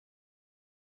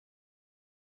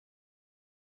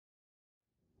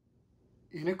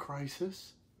in a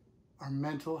crisis, our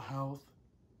mental health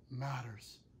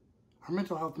matters. Our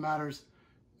mental health matters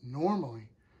normally,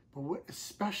 but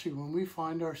especially when we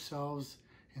find ourselves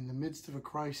in the midst of a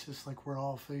crisis like we're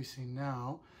all facing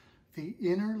now, the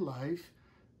inner life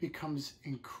becomes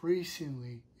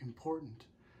increasingly important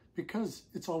because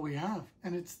it's all we have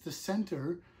and it's the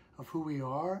center of who we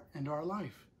are and our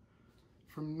life.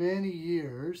 For many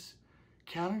years,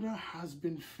 Canada has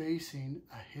been facing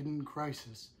a hidden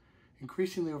crisis.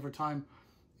 Increasingly over time,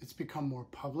 it's become more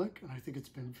public, and I think it's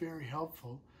been very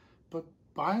helpful. But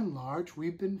by and large,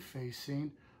 we've been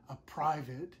facing a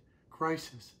private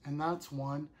crisis, and that's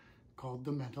one called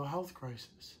the mental health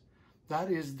crisis. That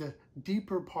is the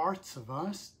deeper parts of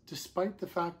us, despite the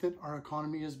fact that our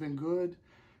economy has been good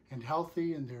and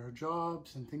healthy and there are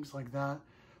jobs and things like that,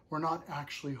 we're not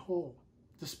actually whole.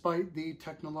 Despite the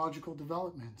technological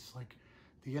developments like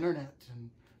the internet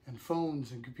and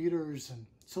phones and computers and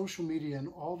social media and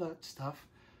all that stuff,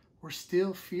 we're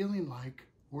still feeling like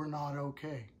we're not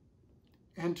okay.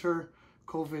 Enter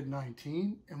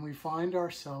COVID-19 and we find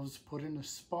ourselves put in a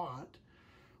spot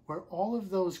where all of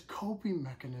those coping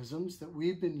mechanisms that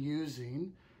we've been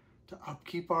using to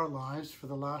upkeep our lives for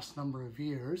the last number of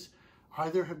years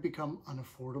either have become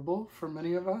unaffordable for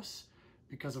many of us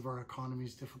because of our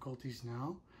economy's difficulties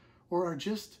now, or are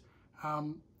just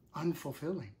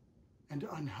unfulfilling and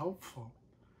unhelpful.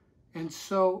 And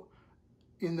so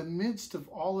in the midst of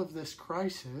all of this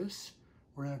crisis,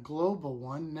 we're in a global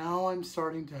one. Now I'm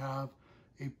starting to have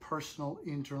a personal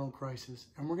internal crisis.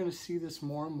 And we're going to see this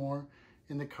more and more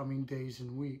in the coming days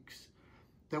and weeks.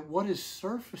 That what is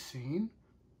surfacing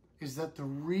is that the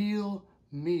real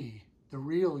me, the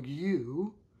real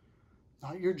you,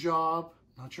 not your job,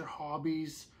 not your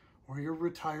hobbies or your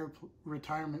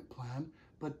retirement plan,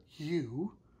 but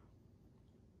you,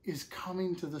 is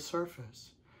coming to the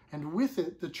surface. And with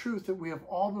it, the truth that we have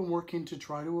all been working to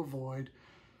try to avoid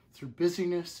through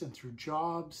busyness and through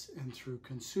jobs and through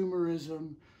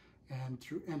consumerism and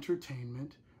through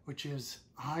entertainment, which is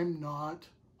I'm not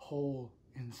whole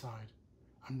inside.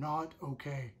 I'm not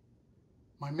okay.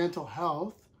 My mental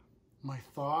health, my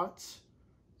thoughts,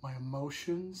 my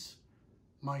emotions,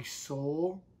 my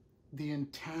soul, the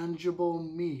intangible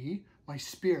me, my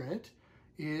spirit,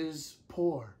 is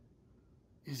poor,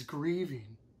 is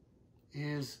grieving,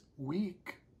 is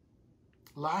weak,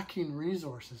 lacking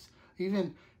resources,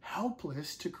 even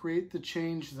helpless to create the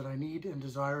change that I need and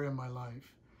desire in my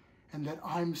life, and that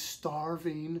I'm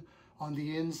starving on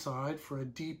the inside for a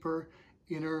deeper,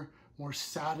 inner, more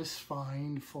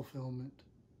satisfying fulfillment.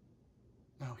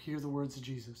 Now hear the words of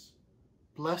Jesus.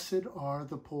 Blessed are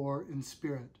the poor in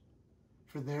spirit,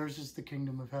 for theirs is the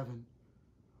kingdom of heaven.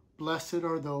 Blessed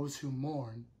are those who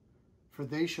mourn, for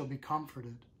they shall be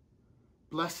comforted.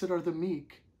 Blessed are the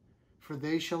meek, for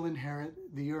they shall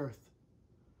inherit the earth.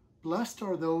 Blessed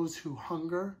are those who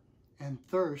hunger and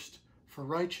thirst for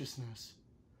righteousness,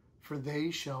 for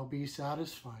they shall be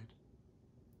satisfied.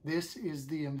 This is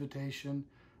the invitation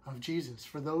of Jesus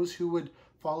for those who would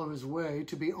follow his way,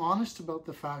 to be honest about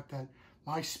the fact that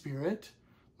my spirit,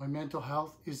 my mental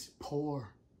health is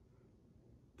poor,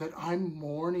 that I'm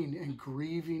mourning and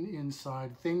grieving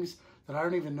inside, things that I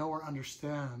don't even know or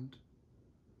understand,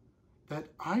 that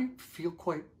I feel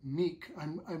quite meek,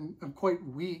 I'm quite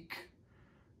weak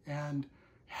and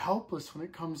helpless when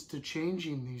it comes to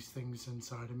changing these things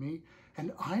inside of me.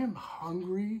 And I am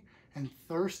hungry and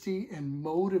thirsty and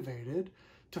motivated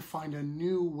to find a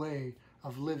new way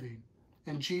of living.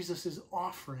 And Jesus is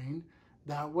offering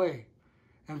that way.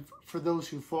 And for those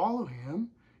who follow him,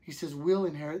 he says, we'll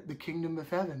inherit the kingdom of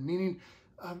heaven, meaning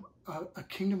a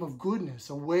kingdom of goodness,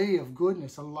 a way of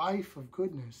goodness, a life of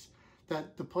goodness,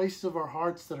 that the places of our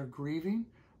hearts that are grieving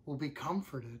will be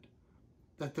comforted,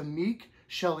 that the meek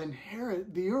shall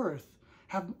inherit the earth,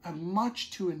 have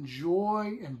much to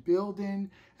enjoy and build in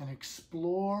and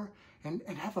explore and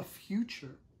have a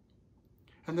future.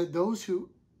 And that those who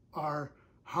are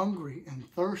hungry and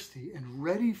thirsty and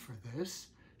ready for this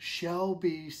shall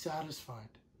be satisfied.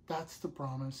 That's the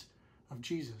promise of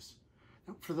Jesus.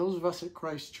 Now, for those of us at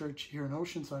Christ Church here in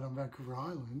Oceanside on Vancouver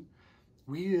Island,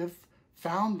 we have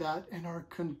found that and are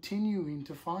continuing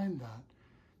to find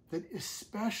that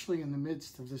especially in the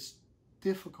midst of this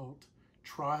difficult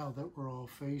trial that we're all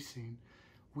facing,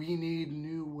 we need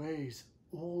new ways,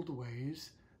 old ways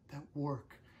that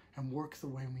work and work the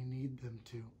way we need them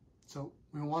to. So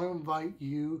we want to invite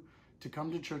you to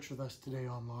come to church with us today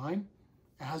online,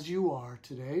 as you are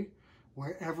today,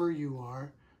 wherever you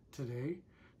are today,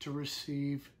 to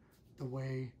receive the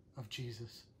way of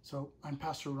Jesus. So I'm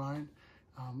Pastor Ryan.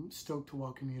 I'm stoked to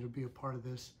welcome you to be a part of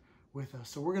this with us.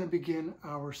 So we're going to begin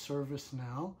our service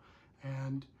now.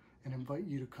 and invite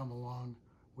you to come along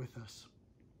with us.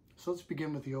 So let's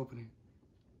begin with the opening.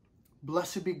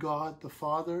 Blessed be God, the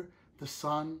Father, the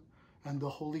Son, and the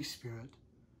Holy Spirit,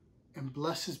 and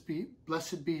blessed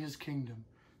be his kingdom,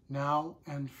 now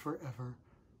and forever.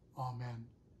 Amen.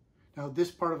 Now,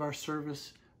 this part of our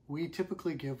service, we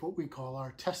typically give what we call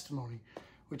our testimony,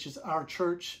 which is our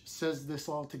church says this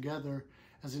all together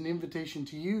as an invitation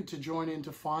to you to join in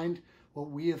to find what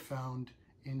we have found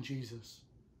in Jesus.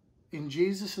 In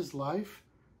Jesus' life,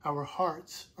 our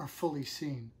hearts are fully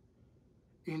seen.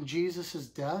 In Jesus'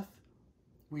 death,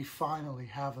 we finally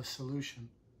have a solution.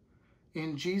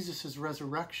 In Jesus'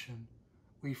 resurrection,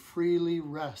 we freely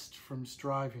rest from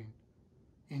striving.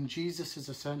 In Jesus'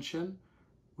 ascension,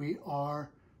 we are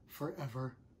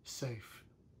forever safe.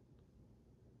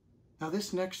 Now,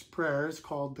 this next prayer is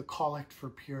called the Collect for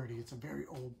Purity. It's a very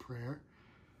old prayer.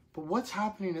 But what's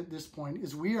happening at this point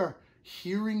is we are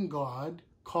hearing God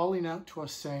calling out to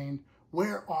us saying,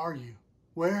 where are you?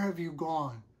 Where have you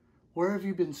gone? Where have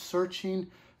you been searching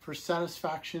for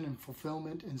satisfaction and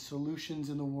fulfillment and solutions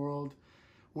in the world?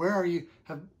 Where are you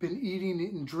have been eating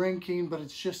and drinking, but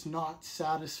it's just not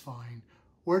satisfying?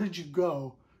 Where did you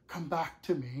go? Come back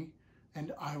to me,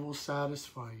 and I will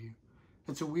satisfy you.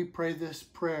 And so we pray this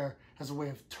prayer as a way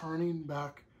of turning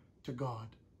back to God.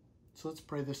 So let's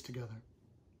pray this together.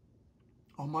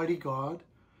 Almighty God,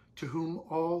 to whom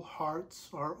all hearts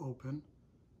are open,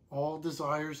 all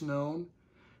desires known,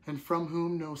 and from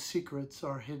whom no secrets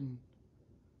are hidden,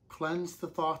 cleanse the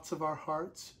thoughts of our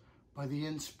hearts by the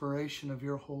inspiration of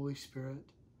your Holy Spirit,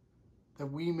 that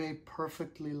we may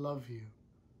perfectly love you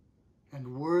and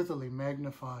worthily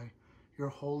magnify your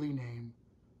holy name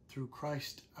through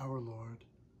Christ our Lord.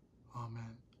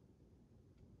 Amen.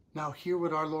 Now hear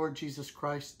what our Lord Jesus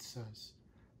Christ says.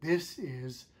 This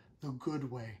is the good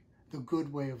way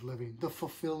of living, the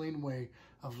fulfilling way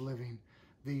of living,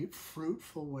 the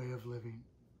fruitful way of living.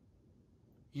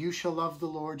 You shall love the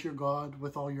Lord your God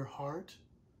with all your heart,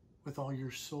 with all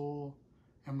your soul,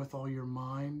 and with all your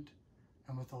mind,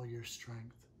 and with all your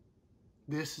strength.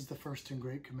 This is the first and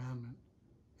great commandment,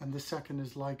 and the second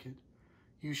is like it.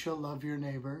 You shall love your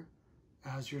neighbor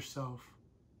as yourself.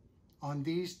 On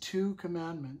these two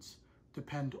commandments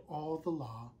depend all the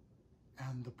law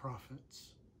and the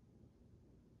prophets.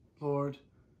 Lord,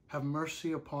 have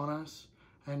mercy upon us,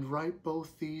 and write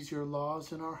both these your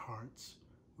laws in our hearts,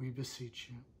 we beseech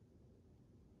you.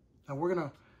 Now we're going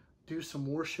to do some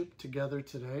worship together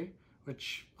today,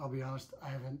 which I'll be honest, I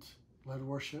haven't led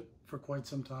worship for quite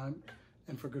some time,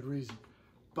 and for good reason.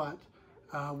 But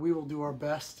we will do our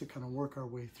best to kind of work our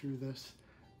way through this,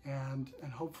 and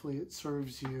hopefully it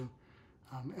serves you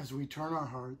as we turn our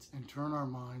hearts and turn our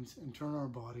minds and turn our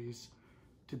bodies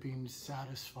to being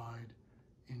satisfied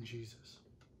in Jesus.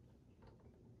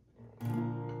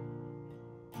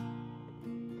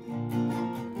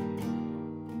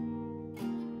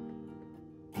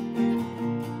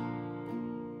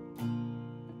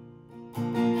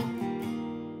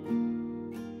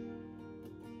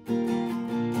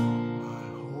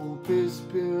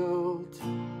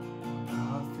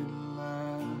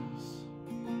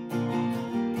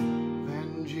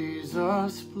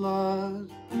 Blood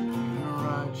and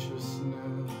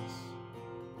righteousness,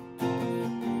 I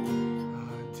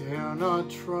dare not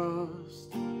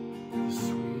trust the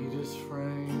sweetest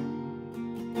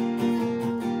frame,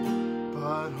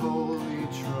 but wholly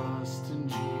trust in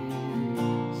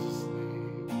Jesus'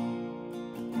 name.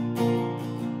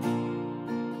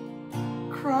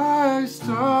 Christ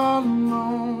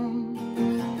alone,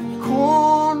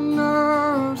 cornerstone,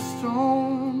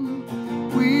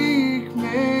 weak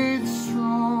made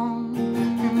strong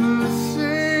in the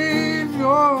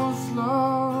Savior's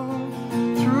love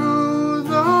through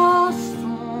the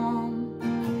storm.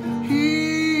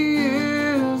 He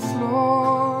is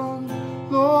Lord,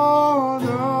 Lord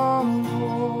of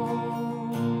all.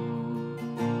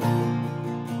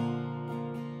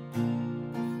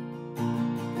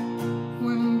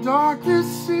 When darkness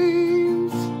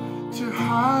seems to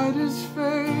hide his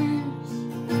face,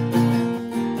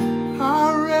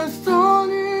 I rest on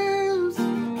his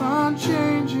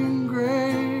unchanging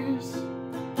grace.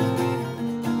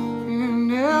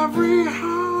 In every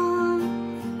high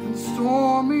and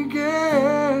stormy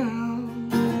gale,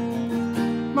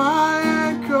 my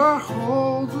anchor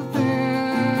holds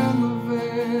within the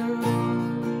veil.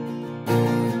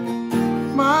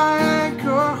 My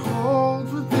anchor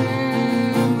holds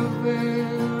within the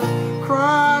veil.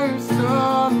 Christ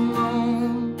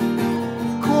alone,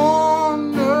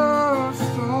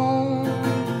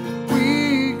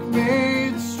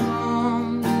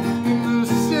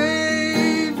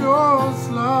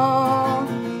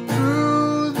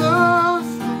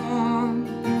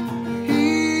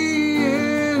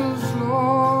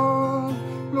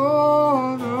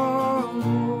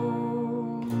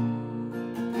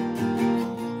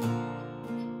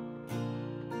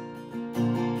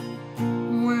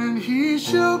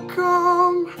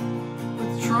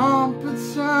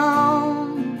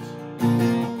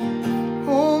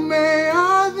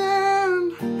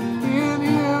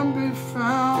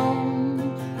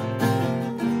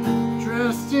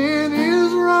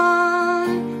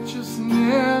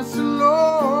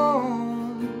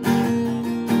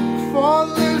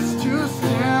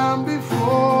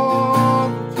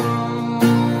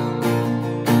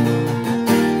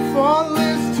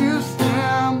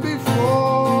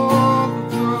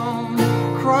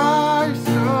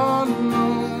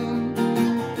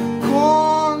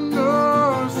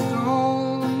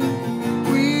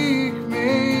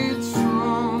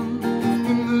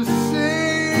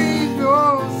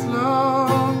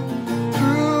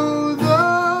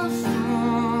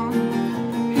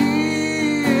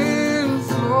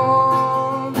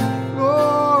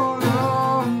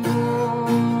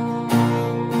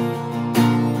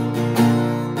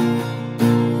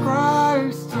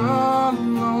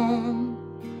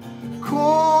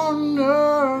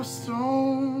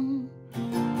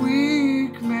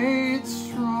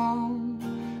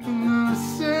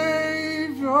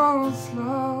 precious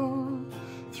love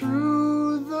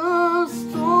through the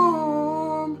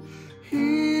storm.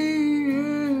 He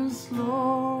is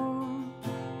Lord,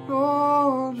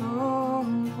 Lord of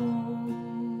all.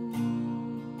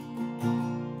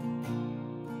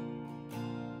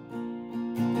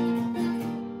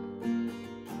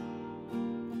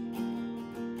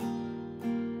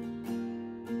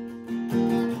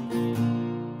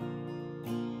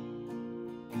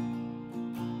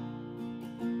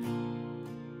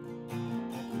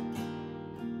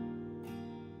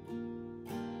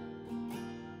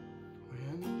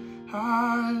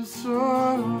 I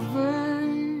survey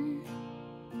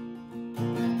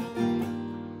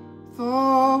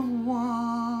the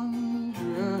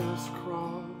wondrous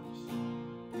cross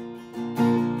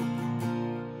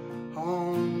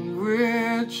on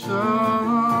which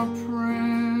the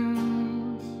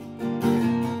Prince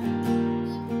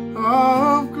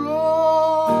of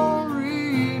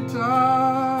Glory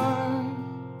died.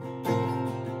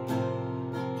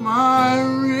 My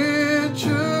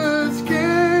riches gain,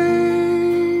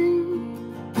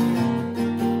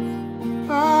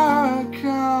 I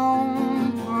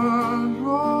count but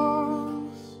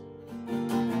loss,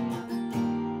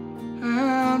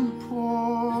 and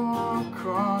poor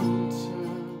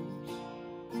content.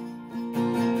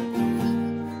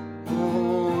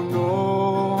 Oh no,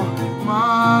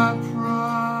 my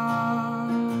pride.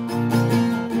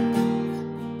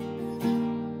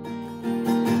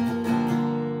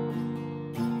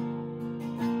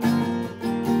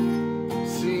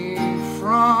 See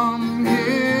from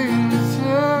his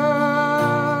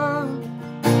head,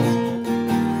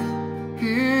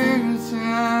 his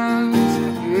hands,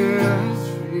 his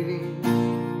feet,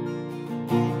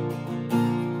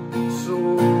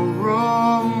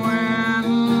 sorrow and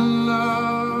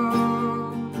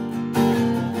love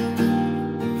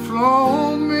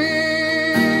flow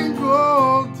mingle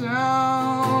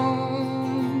down.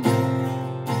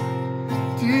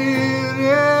 Did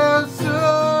it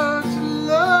such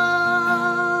love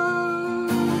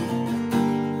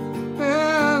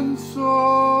and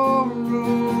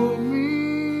sorrow me,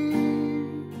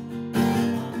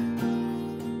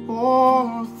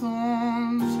 or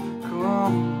thorns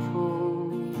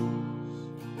compose,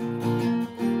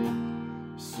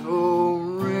 so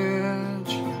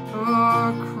rich a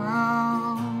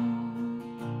crown?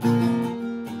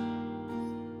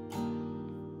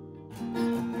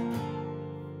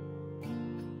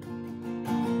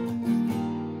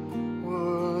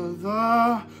 Were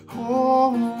the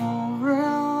whole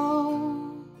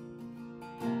realm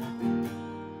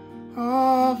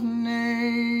of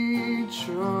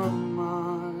nature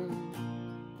mine,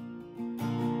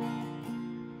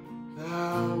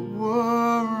 that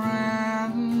were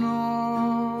an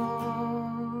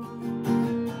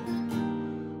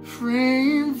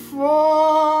offering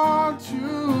for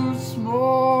too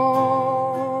small.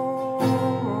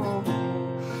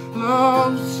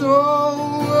 Love so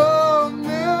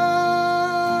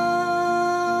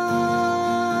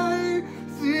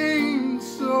amazing,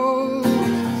 so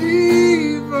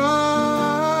divine,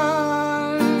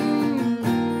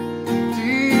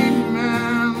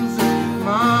 demands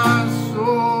my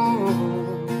soul,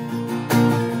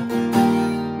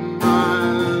 my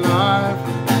life,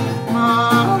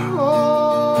 my whole,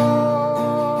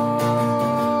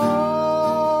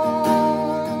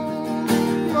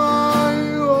 my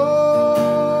all.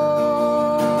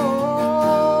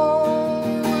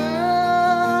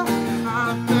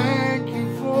 I thank you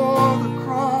for the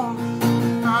cross.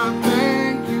 I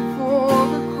thank you for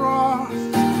the cross.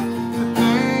 I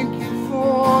thank you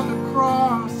for the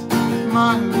cross,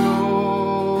 my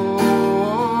Lord.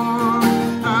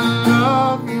 I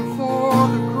love you for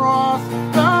the cross.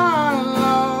 I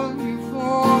love you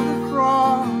for the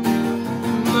cross.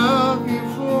 I love you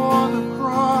for the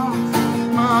cross,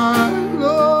 my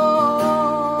Lord.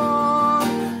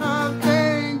 I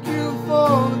thank you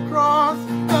for the cross.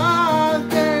 I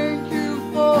thank you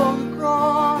for the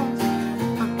cross.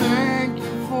 I thank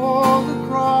you for the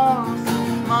cross,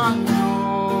 my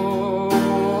Lord.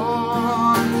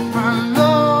 I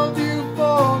love you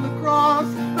for the cross.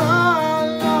 I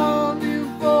love you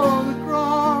for the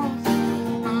cross.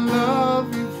 I love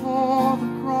you for the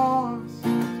cross,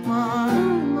 my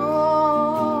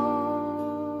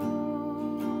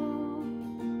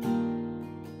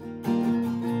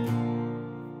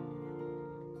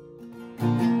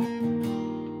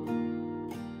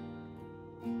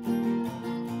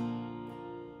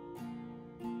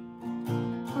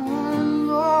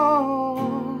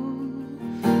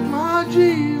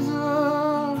Jesus,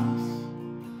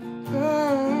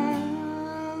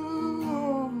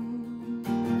 Lord.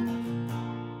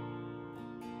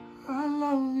 I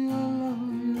love you, I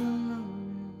love you, I love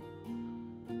you.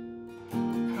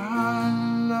 I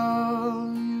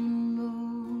love you,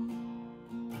 Lord.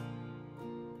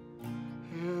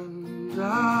 And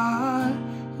I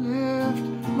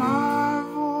lift my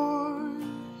voice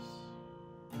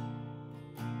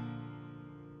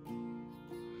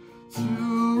to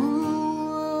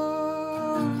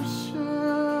worship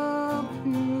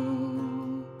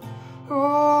you,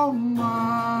 oh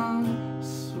my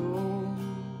soul,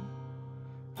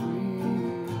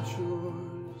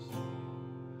 rejoice.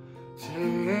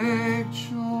 Take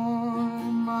joy,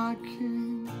 my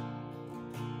King,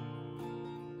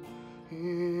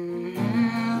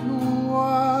 in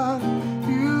what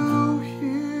you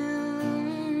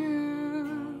hear.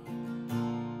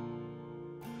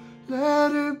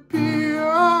 Let it be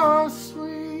a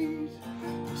sweet,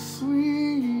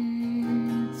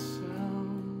 sweet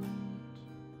sound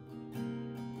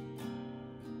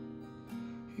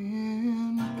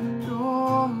in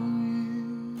your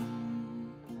ear.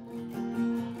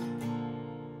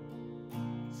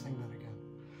 Sing that again.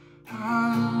 I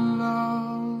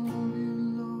love you,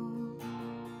 Lord,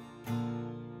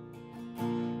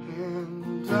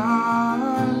 and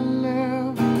I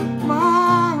lift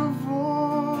my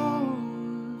voice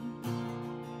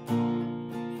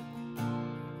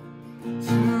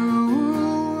to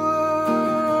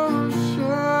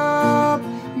worship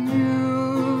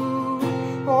you,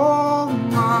 oh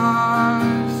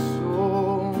my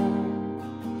soul,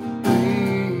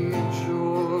 rejoice.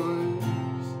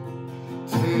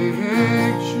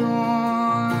 Take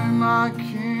joy, my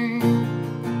King,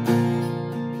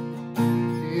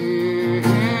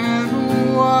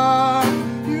 in what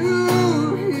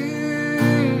you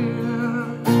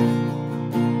hear.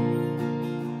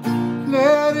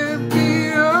 Let it be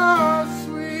a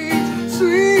sweet,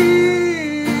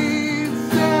 sweet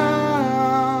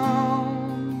sound.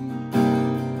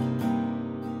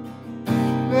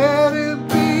 Let it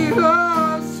be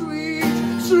a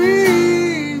sweet,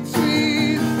 sweet,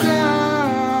 sweet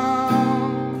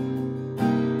sound.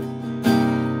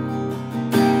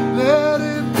 Let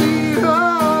it be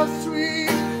a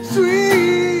sweet,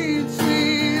 sweet,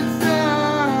 sweet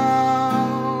sound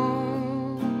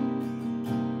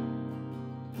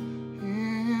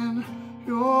in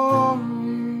your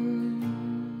ear.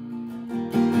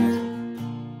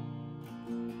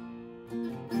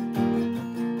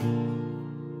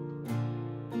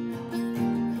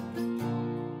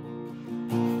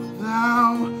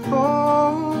 Thou,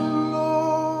 oh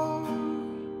Lord,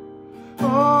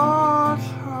 art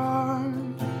high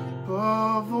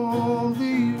above all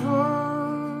the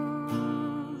earth.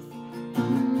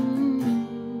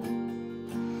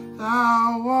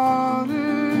 Thou art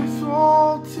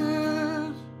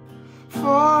exalted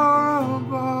far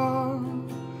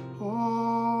above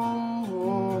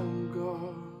all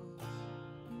gods.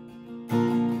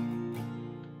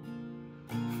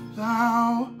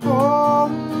 Thou, oh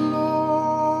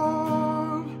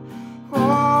Lord,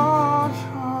 art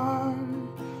high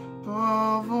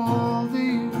above all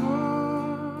the earth.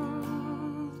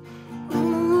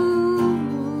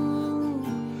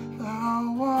 Thou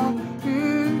art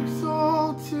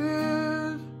exalted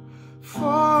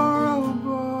far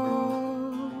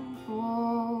above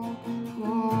all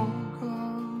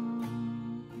gods.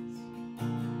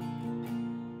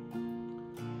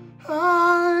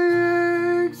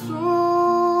 I exalt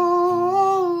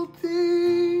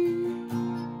thee,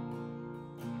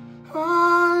 I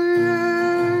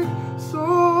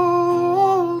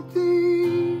exalt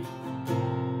thee,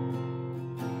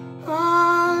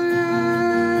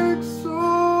 I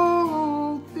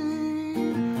exalt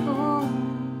thee,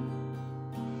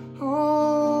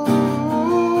 oh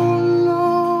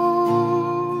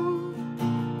Lord.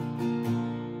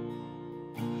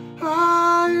 I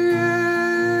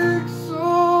exalt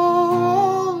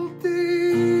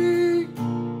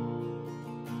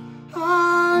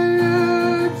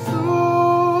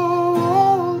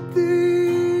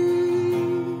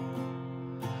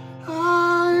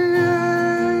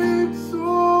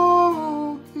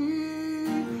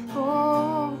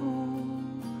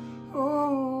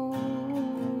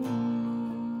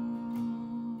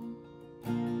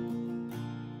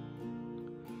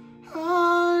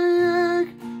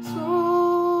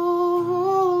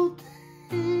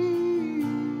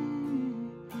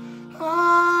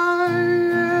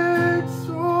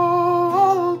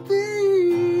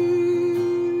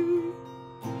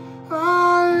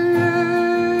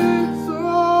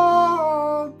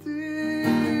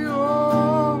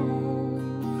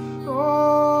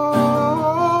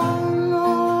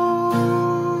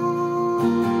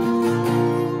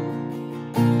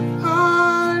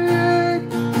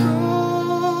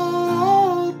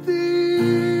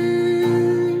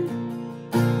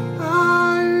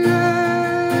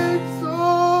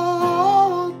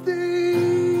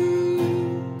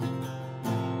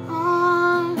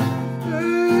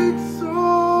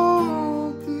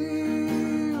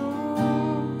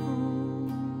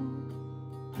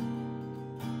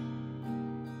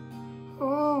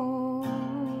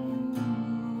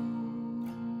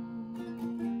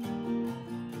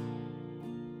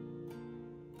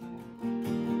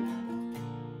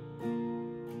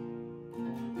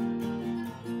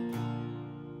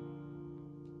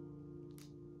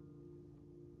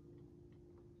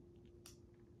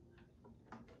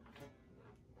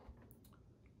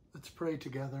pray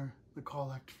together the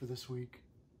collect for this week.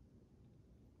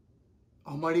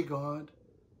 Almighty God,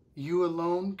 you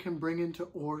alone can bring into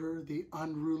order the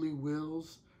unruly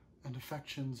wills and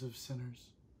affections of sinners.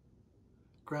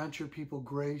 Grant your people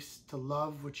grace to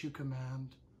love what you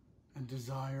command and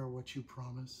desire what you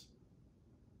promise,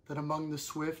 that among the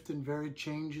swift and varied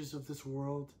changes of this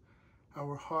world,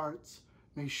 our hearts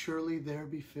may surely there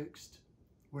be fixed,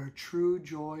 where true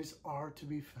joys are to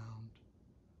be found.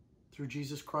 Through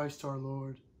Jesus Christ our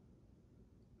Lord,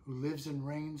 who lives and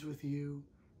reigns with you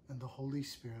and the Holy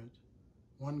Spirit,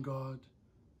 one God,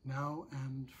 now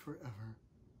and forever.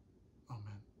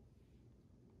 Amen.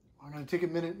 I'm going to take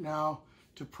a minute now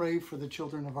to pray for the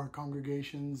children of our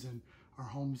congregations and our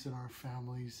homes and our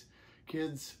families.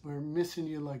 Kids, we're missing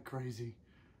you like crazy.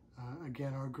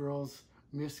 Again, our girls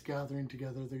miss gathering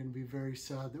together. They're going to be very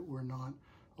sad that we're not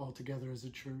all together as a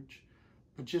church.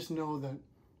 But just know that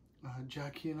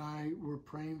Jackie and I were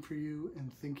praying for you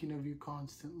and thinking of you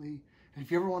constantly. And if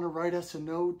you ever want to write us a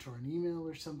note or an email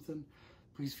or something,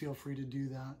 please feel free to do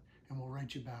that and we'll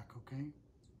write you back, okay?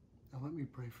 Now let me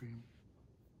pray for you.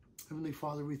 Heavenly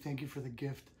Father, we thank you for the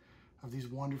gift of these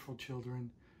wonderful children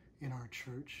in our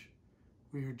church.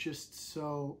 We are just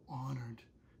so honored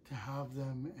to have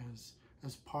them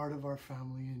as part of our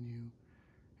family in you.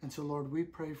 And so, Lord, we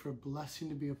pray for a blessing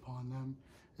to be upon them,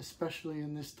 especially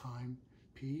in this time.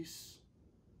 Peace,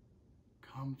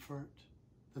 comfort,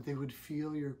 that they would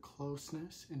feel your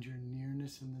closeness and your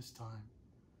nearness in this time,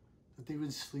 that they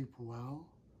would sleep well,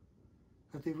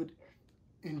 that they would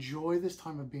enjoy this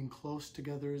time of being close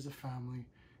together as a family,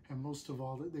 and most of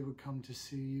all, that they would come to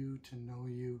see you, to know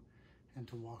you, and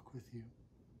to walk with you.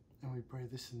 And we pray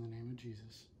this in the name of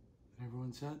Jesus. And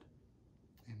everyone said,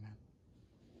 amen.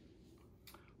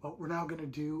 Well, we're now going to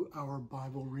do our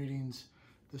Bible readings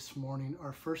this morning.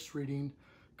 Our first reading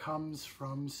comes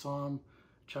from Psalm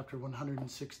chapter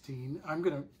 116. I'm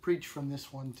going to preach from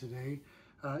this one today.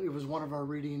 It was one of our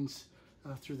readings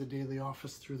through the daily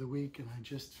office through the week, and I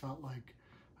just felt like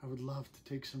I would love to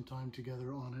take some time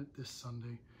together on it this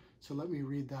Sunday. So let me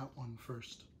read that one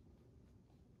first.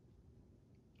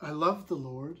 I love the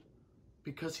Lord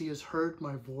because he has heard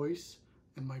my voice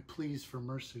and my pleas for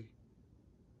mercy,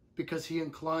 because he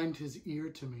inclined his ear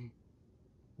to me.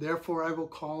 Therefore I will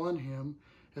call on him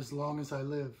as long as I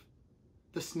live.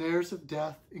 The snares of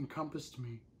death encompassed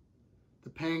me. The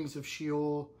pangs of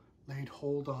Sheol laid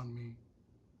hold on me.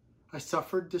 I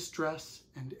suffered distress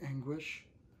and anguish.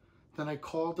 Then I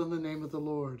called on the name of the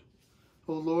Lord.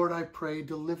 O Lord, I pray,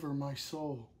 deliver my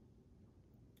soul.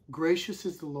 Gracious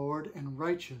is the Lord and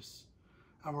righteous.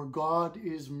 Our God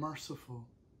is merciful.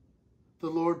 The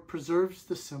Lord preserves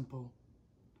the simple.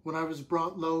 When I was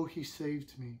brought low, he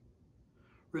saved me.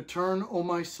 Return, O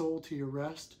my soul, to your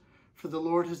rest, for the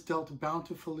Lord has dealt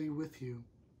bountifully with you.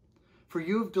 For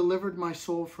you have delivered my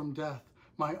soul from death,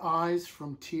 my eyes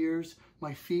from tears,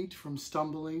 my feet from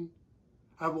stumbling.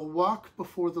 I will walk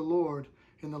before the Lord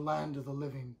in the land of the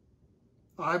living.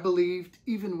 I believed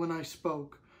even when I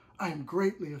spoke, I am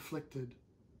greatly afflicted.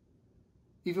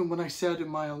 Even when I said in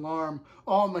my alarm,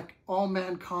 all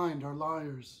mankind are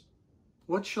liars.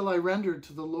 What shall I render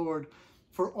to the Lord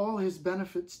for all his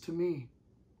benefits to me?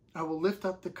 I will lift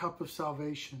up the cup of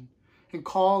salvation and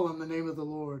call on the name of the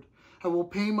Lord. I will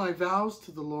pay my vows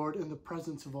to the Lord in the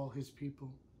presence of all his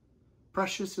people.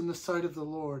 Precious in the sight of the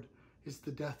Lord is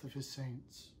the death of his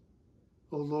saints.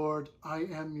 O Lord, I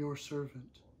am your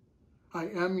servant. I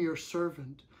am your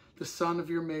servant, the son of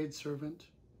your maidservant.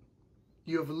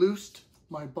 You have loosed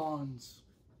my bonds.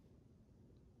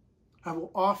 I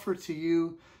will offer to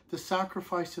you the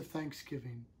sacrifice of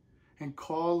thanksgiving and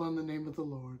call on the name of the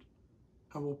Lord.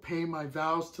 I will pay my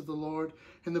vows to the Lord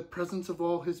in the presence of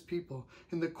all his people,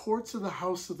 in the courts of the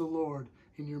house of the Lord,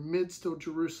 in your midst, O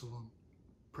Jerusalem.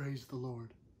 Praise the Lord.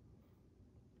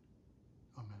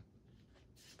 Amen.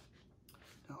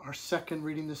 Now, our second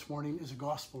reading this morning is a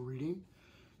gospel reading,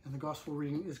 and the gospel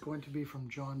reading is going to be from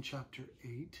John chapter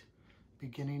 8,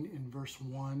 beginning in verse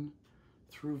 1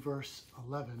 through verse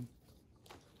 11.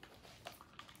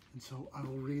 And so I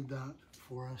will read that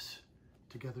for us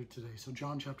together today. So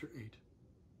John chapter 8.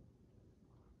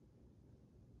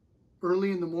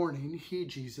 Early in the morning, he,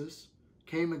 Jesus,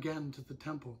 came again to the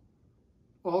temple.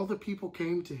 All the people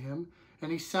came to him,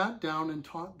 and he sat down and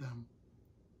taught them.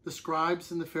 The scribes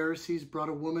and the Pharisees brought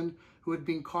a woman who had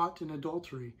been caught in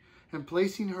adultery, and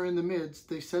placing her in the midst,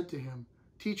 they said to him,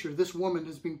 Teacher, this woman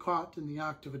has been caught in the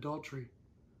act of adultery.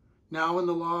 Now in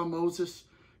the law, Moses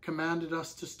commanded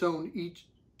us to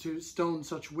stone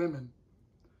such women.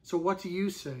 So what do you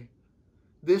say?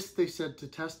 This they said to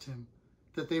test him,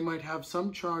 that they might have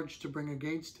some charge to bring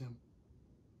against him.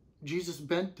 Jesus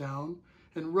bent down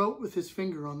and wrote with his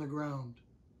finger on the ground.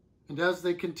 And as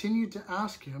they continued to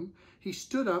ask him, he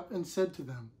stood up and said to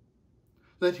them,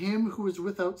 "Let him who is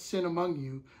without sin among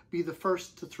you be the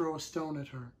first to throw a stone at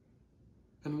her."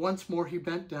 And once more he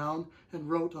bent down and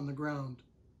wrote on the ground.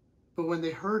 But when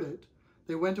they heard it,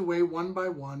 they went away one by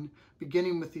one,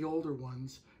 beginning with the older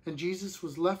ones, and Jesus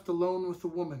was left alone with the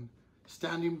woman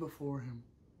standing before him.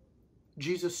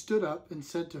 Jesus stood up and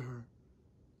said to her,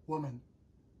 "Woman,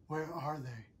 where are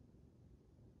they?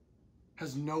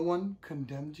 Has no one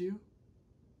condemned you?"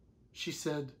 She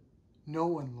said, "No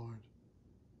one, Lord."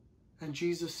 And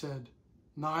Jesus said,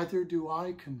 "Neither do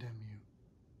I condemn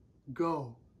you.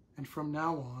 Go, and from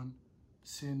now on,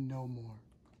 sin no more."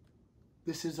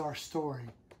 This is our story,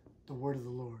 the word of the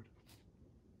Lord.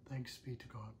 Thanks be to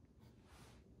God.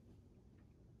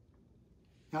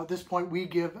 Now at this point, we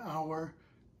give our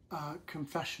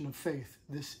confession of faith.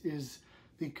 This is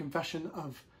the confession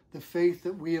of the faith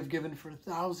that we have given for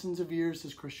thousands of years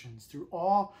as Christians, through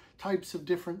all types of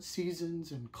different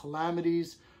seasons and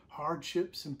calamities,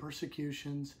 hardships and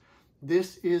persecutions.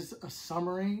 This is a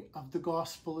summary of the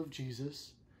gospel of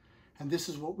Jesus, and this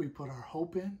is what we put our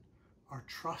hope in, our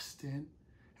trust in,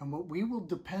 and what we will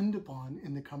depend upon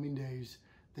in the coming days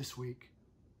this week.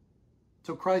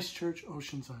 So Christ Church,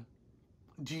 Oceanside,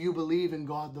 do you believe in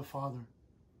God the Father?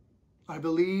 I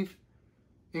believe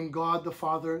in God the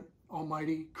Father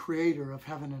Almighty, creator of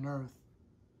heaven and earth.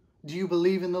 Do you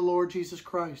believe in the Lord Jesus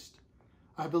Christ?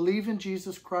 I believe in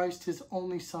Jesus Christ, his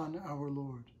only Son, our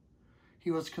Lord.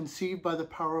 He was conceived by the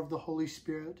power of the Holy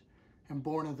Spirit and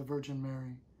born of the Virgin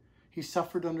Mary. He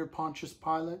suffered under Pontius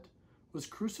Pilate, was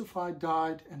crucified,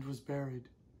 died, and was buried.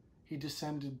 He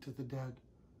descended to the dead.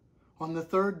 On the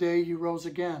third day he rose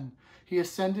again. He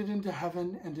ascended into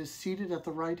heaven and is seated at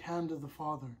the right hand of the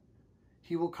Father.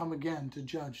 He will come again to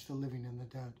judge the living and the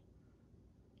dead.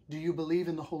 Do you believe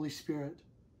in the Holy Spirit?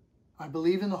 I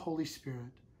believe in the Holy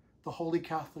Spirit, the Holy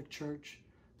Catholic Church,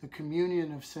 the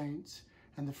communion of saints,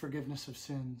 and the forgiveness of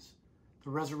sins, the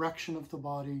resurrection of the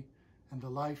body, and the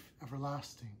life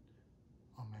everlasting.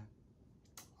 Amen.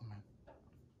 Amen.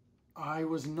 I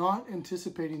was not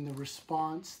anticipating the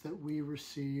response that we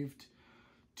received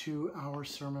to our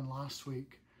sermon last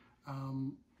week.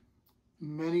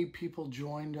 Many people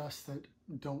joined us that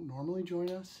don't normally join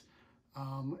us,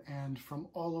 and from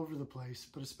all over the place,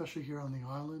 but especially here on the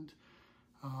island.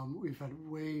 We've had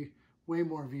way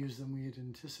more views than we had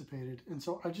anticipated. And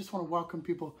so I just want to welcome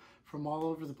people from all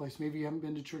over the place. Maybe you haven't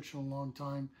been to church in a long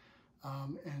time.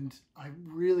 And I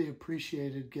really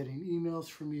appreciated getting emails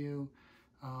from you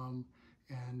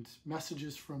and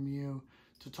messages from you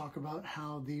to talk about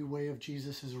how the way of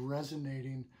Jesus is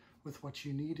resonating with what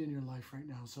you need in your life right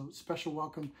now. So special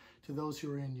welcome to those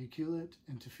who are in Ucluelet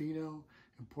and Tofino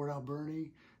and Port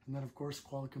Alberni, and then of course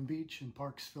Qualicum Beach and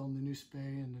Parksville and the Noose Bay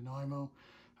and Nanaimo,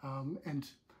 and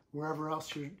wherever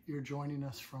else you're joining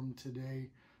us from today.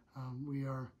 We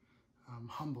are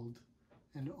humbled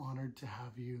and honored to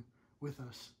have you with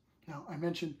us. Now, I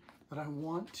mentioned that I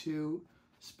want to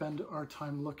spend our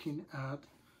time looking at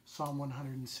Psalm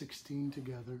 116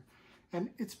 together,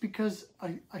 and it's because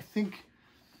I think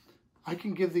I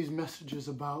can give these messages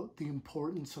about the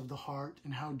importance of the heart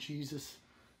and how Jesus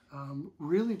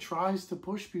really tries to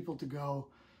push people to go,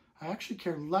 I actually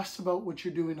care less about what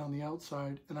you're doing on the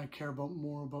outside, and I care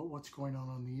more about what's going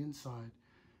on the inside.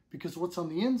 Because what's on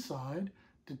the inside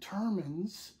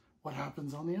determines what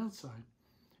happens on the outside.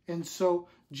 And so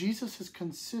Jesus is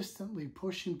consistently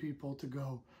pushing people to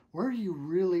go, where are you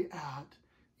really at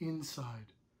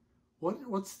inside?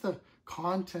 What's the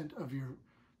content of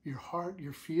your heart,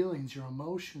 your feelings, your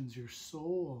emotions, your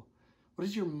soul? What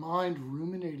is your mind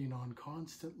ruminating on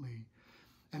constantly?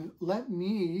 And let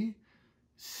me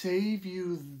save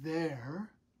you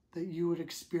there, that you would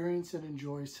experience and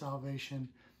enjoy salvation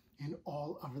in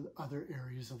all other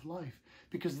areas of life.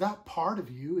 Because that part of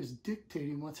you is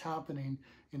dictating what's happening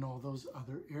in all those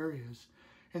other areas.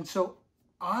 And so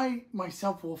I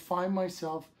myself will find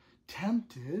myself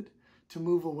tempted to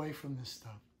move away from this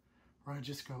stuff. Where I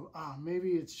just go,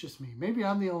 maybe it's just me. Maybe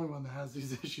I'm the only one that has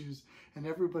these issues and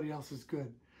everybody else is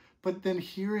good. But then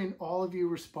hearing all of you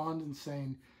respond and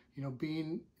saying, you know,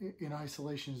 being in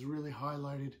isolation has really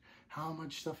highlighted how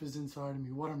much stuff is inside of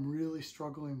me, what I'm really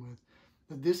struggling with.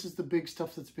 That this is the big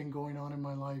stuff that's been going on in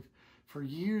my life for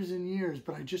years and years,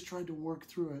 but I just tried to work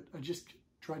through it. I just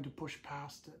tried to push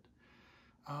past it.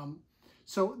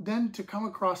 So then to come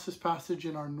across this passage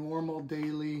in our normal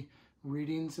daily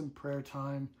readings and prayer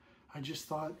time, I just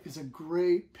thought is a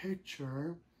great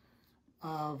picture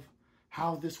of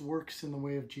how this works in the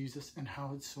way of Jesus and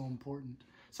how it's so important.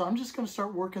 So I'm just going to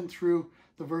start working through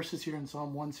the verses here in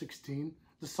Psalm 116.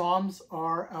 The Psalms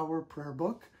are our prayer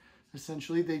book.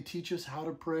 Essentially, they teach us how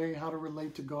to pray, how to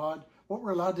relate to God, what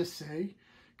we're allowed to say.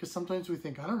 Because sometimes we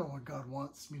think, I don't know what God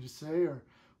wants me to say or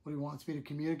what he wants me to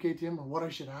communicate to him or what I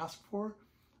should ask for.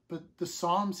 But the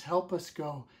Psalms help us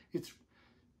go,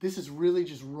 this is really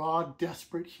just raw,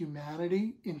 desperate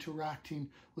humanity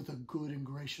interacting with a good and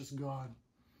gracious God.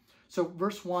 So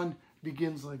verse 1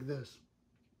 begins like this.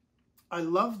 I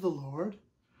love the Lord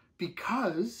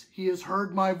because he has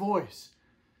heard my voice.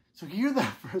 So hear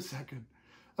that for a second.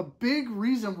 A big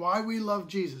reason why we love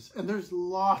Jesus, and there's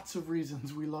lots of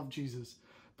reasons we love Jesus,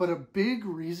 but a big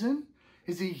reason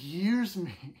is he hears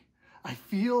me. I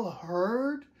feel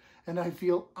heard, and I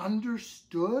feel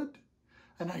understood,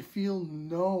 and I feel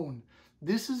known.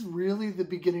 This is really the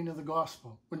beginning of the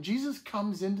gospel. When Jesus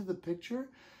comes into the picture,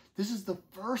 this is the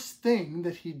first thing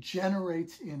that he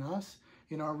generates in us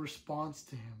in our response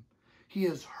to him. He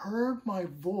has heard my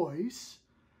voice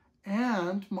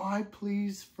and my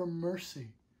pleas for mercy.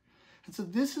 And so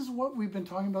this is what we've been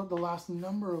talking about the last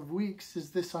number of weeks, is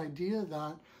this idea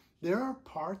that there are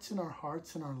parts in our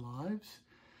hearts and our lives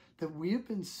that we have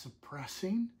been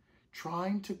suppressing,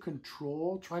 trying to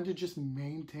control, trying to just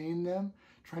maintain them,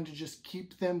 trying to just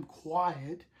keep them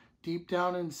quiet deep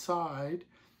down inside.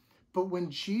 But when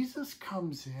Jesus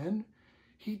comes in,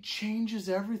 he changes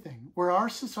everything. Where our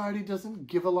society doesn't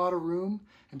give a lot of room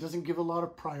and doesn't give a lot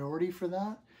of priority for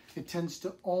that, it tends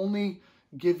to only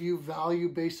give you value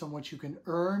based on what you can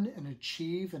earn and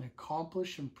achieve and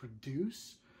accomplish and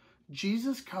produce.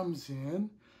 Jesus comes in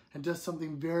and does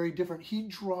something very different. He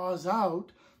draws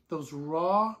out those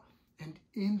raw and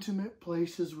intimate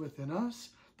places within us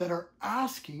that are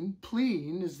asking,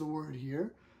 pleading is the word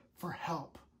here, for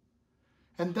help.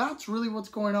 And that's really what's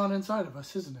going on inside of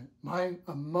us, isn't it? My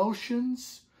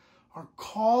emotions are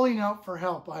calling out for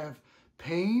help. I have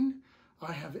pain,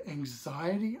 I have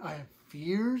anxiety, I have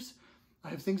fears, I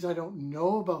have things I don't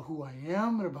know about who I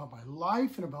am and about my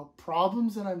life and about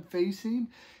problems that I'm facing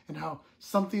and how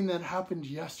something that happened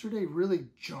yesterday really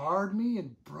jarred me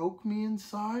and broke me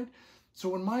inside. So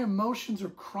when my emotions are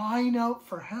crying out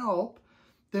for help,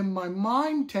 then my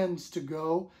mind tends to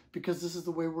go, because this is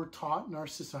the way we're taught in our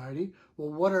society,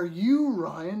 well, what are you,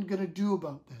 Ryan, going to do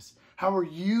about this? How are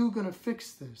you going to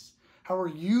fix this? How are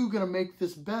you going to make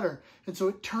this better? And so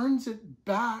it turns it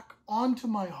back onto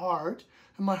my heart,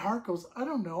 and my heart goes, I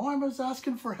don't know, I was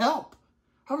asking for help.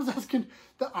 I was asking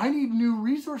that I need new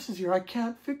resources here. I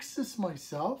can't fix this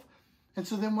myself. And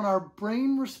so then when our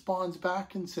brain responds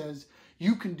back and says,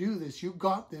 you can do this, you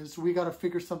got this, we got to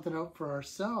figure something out for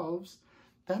ourselves,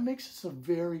 that makes us a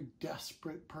very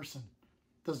desperate person,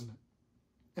 doesn't it?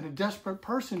 And a desperate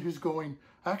person who's going,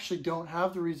 I actually don't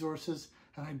have the resources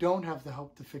and I don't have the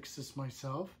help to fix this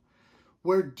myself.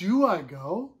 Where do I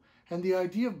go? And the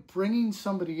idea of bringing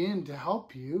somebody in to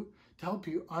help you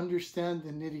understand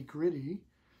the nitty-gritty,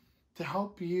 to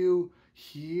help you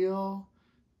heal,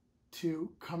 to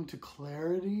come to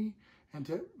clarity, and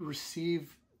to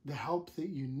receive the help that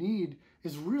you need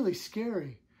is really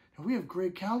scary. And we have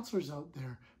great counselors out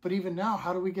there, but even now,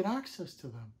 how do we get access to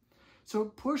them? So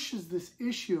it pushes this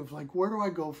issue of like, where do I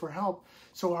go for help?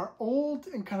 So our old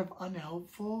and kind of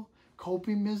unhelpful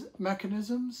coping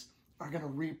mechanisms are going to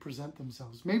represent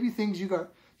themselves. Maybe things you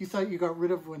thought you got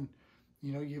rid of when,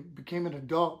 you became an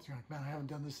adult. You're like, man, I haven't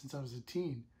done this since I was a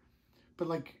teen. But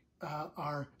like,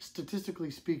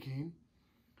 statistically speaking,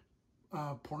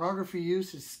 pornography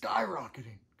use is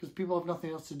skyrocketing because people have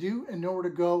nothing else to do and nowhere to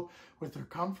go with their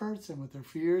comforts and with their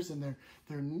fears and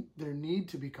their need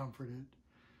to be comforted.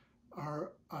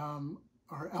 Our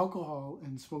alcohol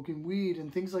and smoking weed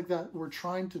and things like that, we're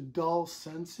trying to dull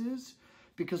senses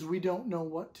because we don't know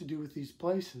what to do with these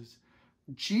places.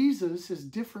 Jesus is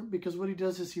different because what he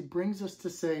does is he brings us to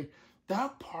say,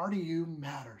 that part of you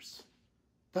matters.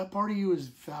 That part of you is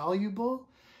valuable,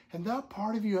 and that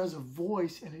part of you has a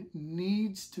voice, and it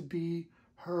needs to be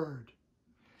heard.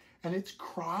 And its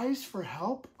cries for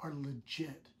help are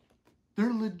legit.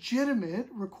 They're legitimate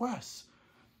requests.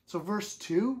 So verse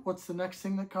 2, what's the next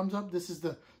thing that comes up? This is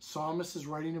the psalmist is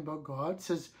writing about God. It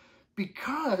says,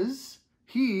 because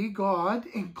he, God,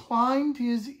 inclined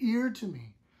his ear to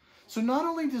me. So not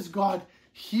only does God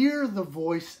hear the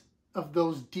voice of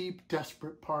those deep,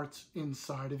 desperate parts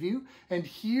inside of you and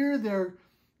hear their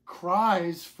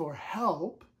cries for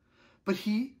help, but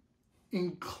he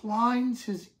inclines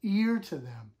his ear to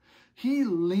them. He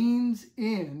leans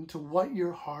in to what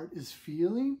your heart is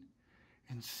feeling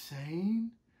and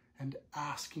saying and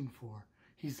asking for.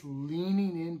 He's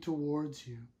leaning in towards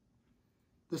you.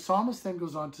 The psalmist then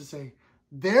goes on to say,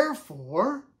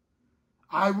 therefore,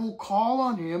 I will call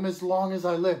on him as long as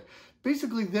I live.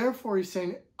 basically, therefore, he's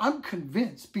saying, I'm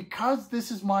convinced because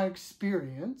this is my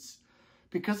experience,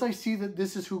 because I see that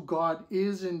this is who God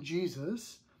is in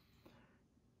Jesus,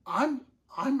 I'm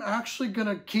actually going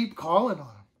to keep calling on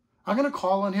him. I'm going to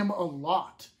call on him a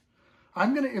lot.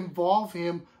 I'm going to involve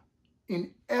him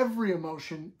in every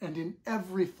emotion and in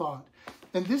every thought.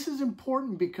 And this is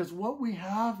important because what we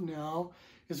have now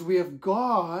is we have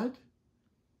God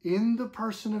in the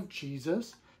person of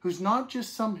Jesus, who's not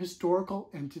just some historical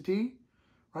entity,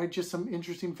 right? Just some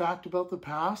interesting fact about the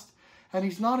past. And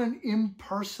he's not an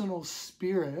impersonal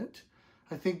spirit.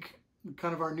 I think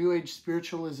kind of our New Age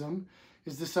spiritualism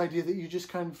is this idea that you just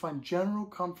kind of find general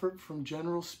comfort from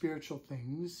general spiritual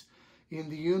things in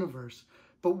the universe.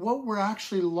 But what we're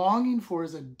actually longing for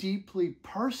is a deeply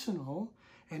personal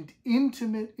and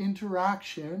intimate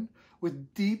interaction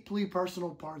with deeply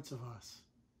personal parts of us.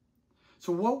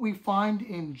 So what we find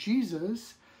in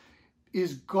Jesus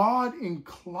is God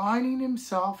inclining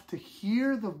himself to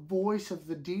hear the voice of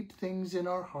the deep things in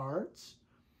our hearts,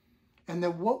 and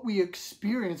that what we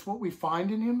experience, what we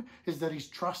find in him, is that he's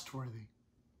trustworthy.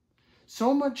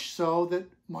 So much so that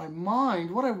my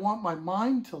mind, what I want my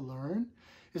mind to learn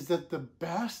is that the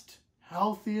best,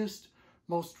 healthiest,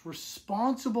 most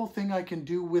responsible thing I can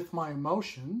do with my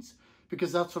emotions,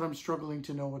 because that's what I'm struggling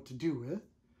to know what to do with,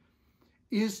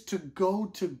 is to go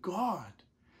to God.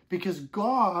 Because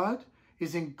God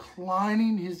is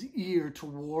inclining his ear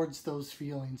towards those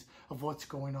feelings of what's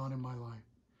going on in my life.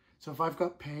 So if I've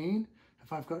got pain,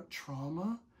 if I've got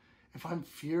trauma, if I'm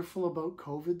fearful about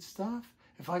COVID stuff,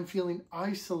 if I'm feeling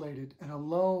isolated and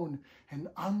alone and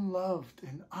unloved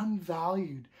and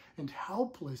unvalued and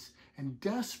helpless and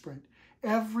desperate,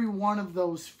 every one of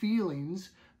those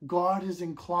feelings, God has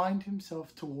inclined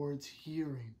himself towards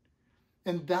hearing.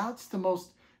 And that's the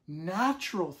most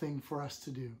natural thing for us to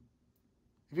do.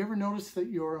 Have you ever noticed that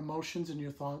your emotions and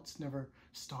your thoughts never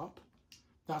stop?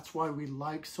 That's why we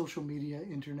like social media,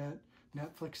 internet,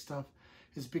 Netflix stuff,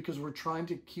 is because we're trying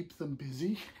to keep them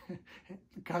busy.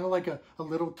 Kind of like a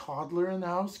little toddler in the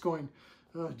house going,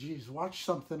 oh geez, watch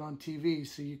something on TV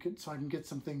so I can get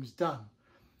some things done.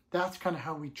 That's kind of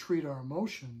how we treat our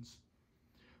emotions.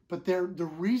 But the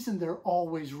reason they're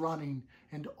always running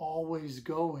and always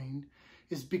going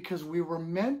is because we were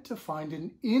meant to find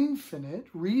an infinite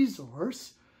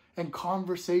resource and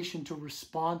conversation to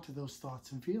respond to those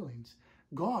thoughts and feelings.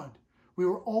 God. We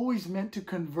were always meant to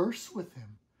converse with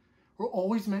him. We're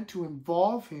always meant to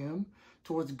involve him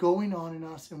to what's going on in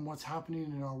us and what's happening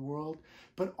in our world,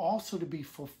 but also to be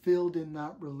fulfilled in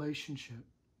that relationship.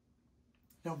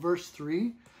 Now, verse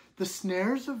 3, the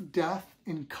snares of death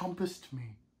encompassed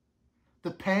me.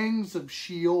 The pangs of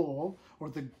Sheol, or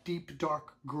the deep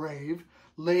dark grave,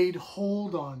 laid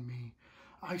hold on me.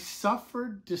 I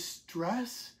suffered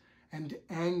distress and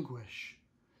anguish.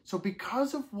 So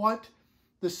because of what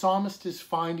the psalmist is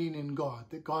finding in God,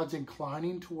 that God's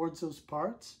inclining towards those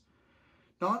parts,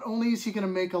 not only is he going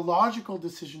to make a logical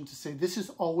decision to say, this is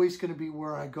always going to be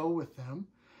where I go with them,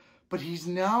 but he's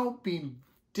now being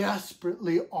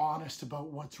desperately honest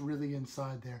about what's really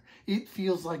inside there. It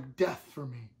feels like death for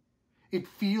me. It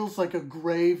feels like a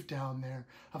grave down there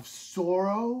of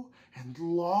sorrow and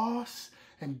loss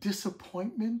and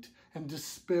disappointment and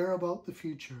despair about the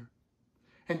future.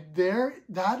 And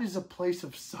that is a place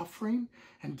of suffering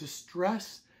and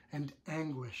distress and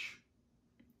anguish.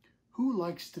 Who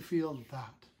likes to feel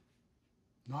that?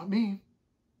 Not me.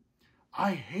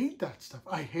 I hate that stuff.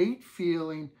 I hate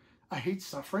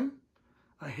suffering.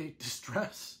 I hate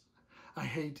distress. I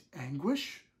hate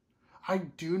anguish. I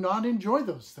do not enjoy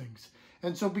those things.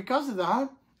 And so because of that,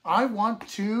 I want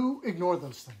to ignore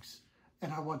those things.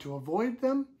 And I want to avoid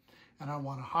them. And I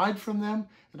want to hide from them.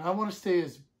 And I want to stay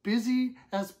as busy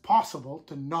as possible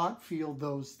to not feel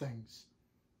those things.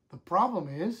 The problem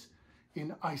is,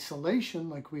 in isolation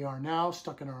like we are now,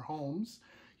 stuck in our homes,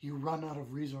 you run out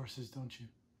of resources, don't you?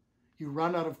 You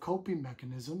run out of coping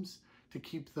mechanisms to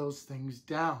keep those things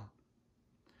down.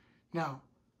 Now,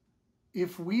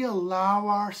 if we allow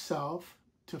ourselves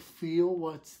to feel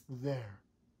what's there,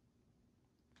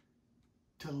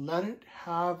 to let it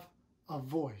have a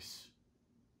voice,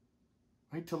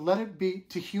 right? To let it be,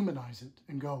 to humanize it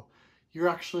and go, you're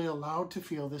actually allowed to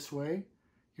feel this way,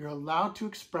 you're allowed to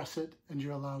express it, and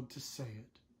you're allowed to say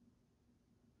it.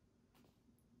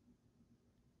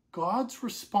 God's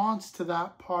response to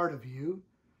that part of you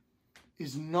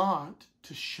is not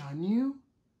to shun you,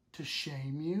 to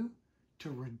shame you, to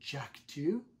reject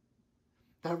you.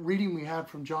 That reading we had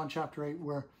from John chapter 8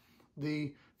 where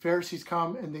the Pharisees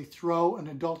come and they throw an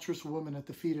adulterous woman at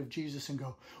the feet of Jesus and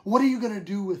go, what are you going to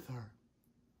do with her?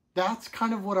 That's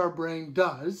kind of what our brain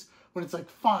does when it's like,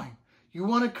 fine, You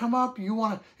want to come up, you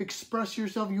want to express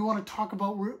yourself, you want to talk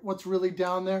about what's really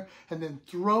down there, and then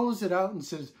throws it out and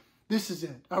says, this is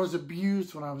it. I was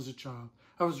abused when I was a child.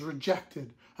 I was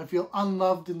rejected. I feel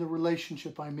unloved in the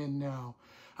relationship I'm in now.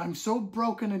 I'm so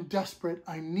broken and desperate.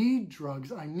 I need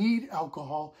drugs. I need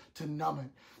alcohol to numb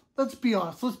it. Let's be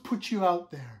honest. Let's put you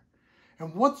out there.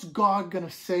 And what's God going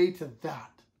to say to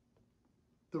that?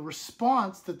 The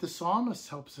response that the psalmist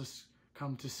helps us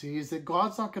come to see is that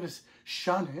God's not going to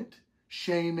shun it,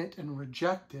 shame it, and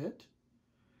reject it.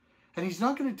 And he's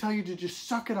not going to tell you to just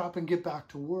suck it up and get back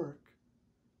to work.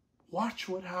 Watch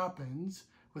what happens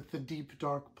with the deep,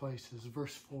 dark places.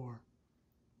 Verse 4.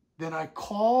 Then I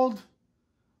called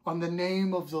on the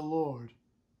name of the Lord.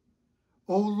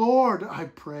 O Lord, I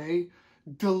pray,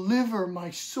 deliver my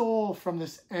soul from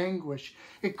this anguish.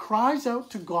 It cries out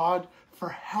to God for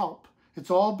help.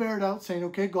 It's all bared out saying,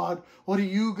 okay, God, what are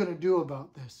you going to do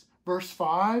about this? Verse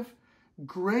 5,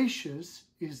 gracious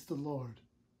is the Lord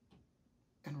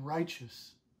and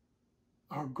righteous.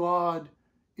 Our God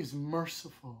is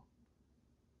merciful.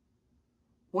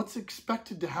 What's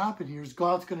expected to happen here is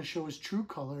God's going to show his true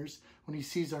colors when he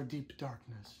sees our deep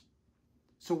darkness.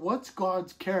 So what's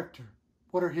God's character?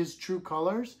 What are his true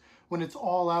colors when it's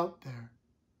all out there?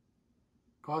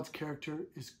 God's character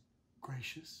is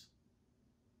gracious,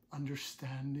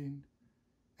 understanding,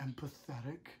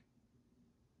 empathetic.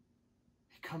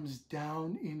 He comes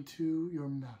down into your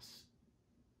mess,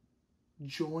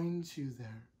 joins you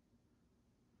there.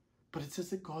 But it says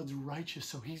that God's righteous,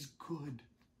 so he's good.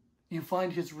 You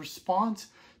find his response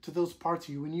to those parts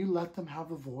of you when you let them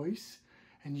have a voice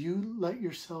and you let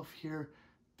yourself hear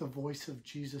the voice of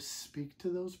Jesus speak to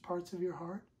those parts of your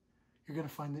heart, you're going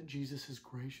to find that Jesus is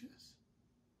gracious.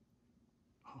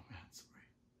 Oh man, sorry.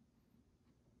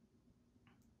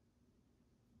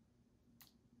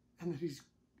 And that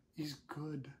he's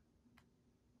good.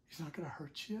 He's not going to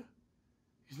hurt you.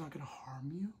 He's not going to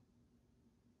harm you.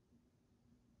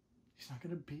 He's not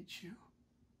going to beat you.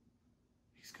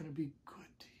 He's going to be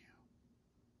good to you.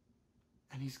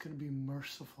 And he's going to be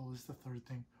merciful is the third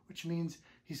thing, which means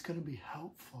he's going to be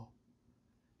helpful.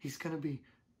 He's going to be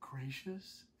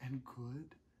gracious and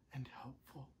good and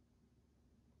helpful.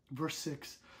 Verse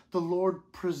 6, the Lord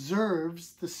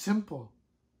preserves the simple.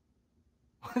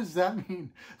 What does that mean?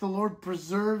 The Lord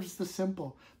preserves the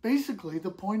simple. Basically,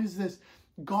 the point is this.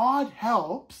 God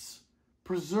helps,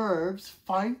 preserves,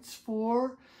 fights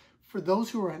for those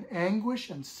who are in anguish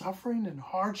and suffering and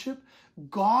hardship.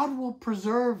 God will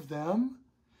preserve them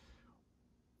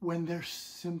when they're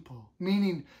simple,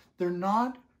 meaning they're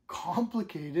not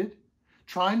complicated,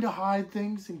 trying to hide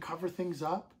things and cover things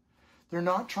up. They're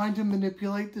not trying to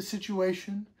manipulate the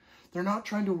situation. They're not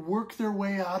trying to work their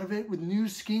way out of it with new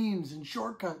schemes and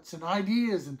shortcuts and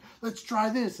ideas and let's try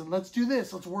this and let's do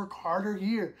this. Let's work harder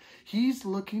here. He's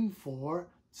looking for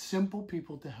simple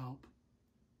people to help.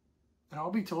 And I'll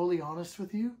be totally honest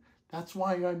with you. That's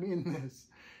why I'm in this.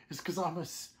 It's because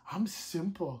I'm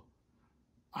simple.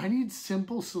 I need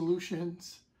simple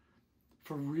solutions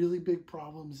for really big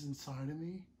problems inside of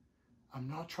me. I'm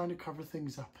not trying to cover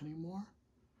things up anymore.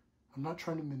 I'm not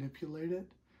trying to manipulate it.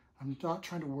 I'm not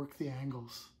trying to work the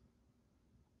angles.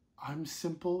 I'm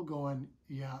simple going,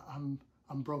 yeah, I'm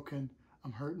broken,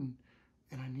 I'm hurting,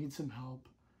 and I need some help.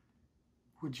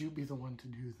 Would you be the one to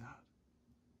do that?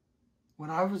 When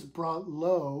I was brought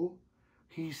low,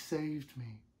 he saved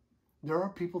me. There are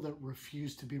people that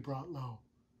refuse to be brought low.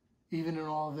 Even in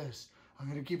all of this, I'm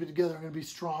going to keep it together. I'm going to be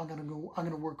strong. I'm going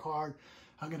to work hard.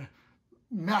 I'm going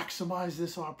to maximize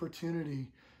this opportunity.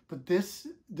 But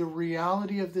the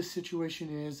reality of this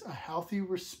situation is a healthy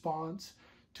response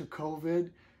to COVID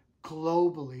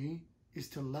globally is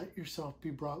to let yourself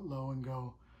be brought low and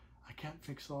go, I can't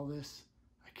fix all this.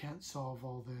 I can't solve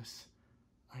all this.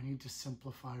 I need to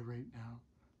simplify right now.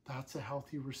 That's a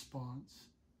healthy response.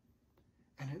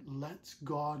 And it lets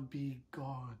God be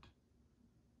God.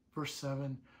 Verse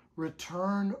 7,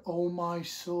 return, O my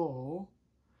soul.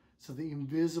 So the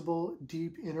invisible,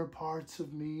 deep inner parts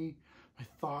of me, my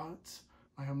thoughts,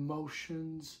 my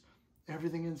emotions,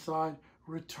 everything inside,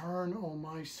 return, O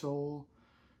my soul,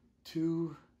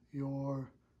 to your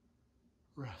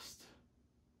rest.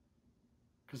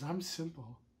 Because I'm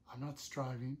simple. I'm not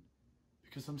striving.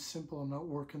 Because I'm simple, I'm not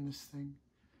working this thing.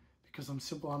 Because I'm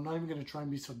simple, I'm not even going to try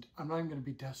and I'm not even going to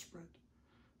be desperate.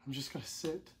 I'm just going to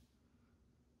sit.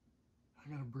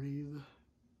 I'm going to breathe.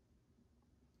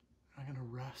 I'm going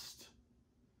to rest.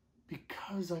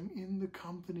 Because I'm in the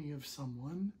company of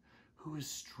someone who is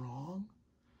strong,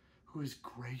 who is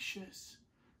gracious,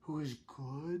 who is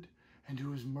good, and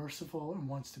who is merciful and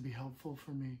wants to be helpful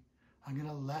for me. I'm going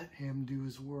to let him do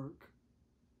his work.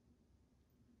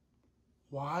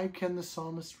 Why can the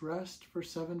psalmist rest?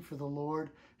 Verse 7, for the Lord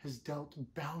has dealt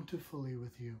bountifully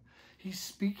with you. He's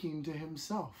speaking to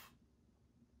himself.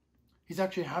 He's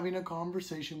actually having a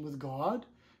conversation with God,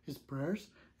 his prayers,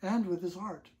 and with his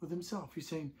heart, with himself. He's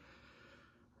saying,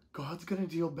 God's going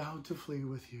to deal bountifully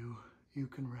with you. You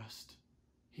can rest.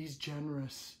 He's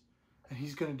generous, and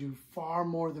he's going to do far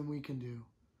more than we can do.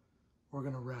 We're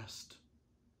going to rest.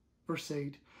 Verse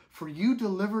 8, for you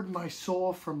delivered my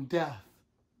soul from death.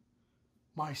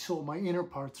 My soul, my inner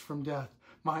parts from death.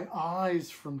 My eyes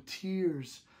from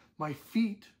tears. My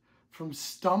feet from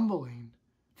stumbling,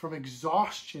 from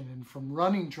exhaustion, and from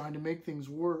running, trying to make things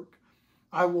work.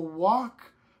 I will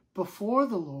walk before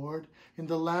the Lord in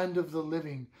the land of the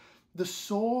living. The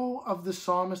soul of the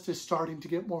psalmist is starting to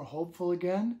get more hopeful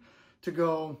again, to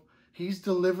go, he's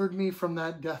delivered me from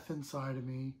that death inside of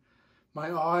me.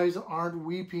 My eyes aren't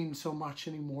weeping so much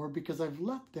anymore because I've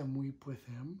let them weep with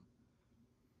him.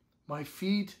 My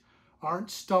feet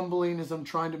aren't stumbling as I'm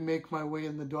trying to make my way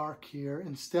in the dark here.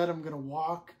 Instead, I'm going to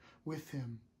walk with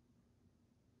him.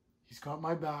 He's got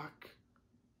my back.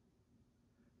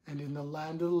 And in the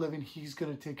land of the living, he's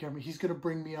going to take care of me. He's going to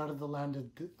bring me out of the land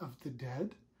of the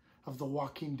dead, of the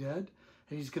walking dead,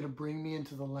 and he's going to bring me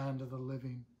into the land of the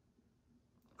living.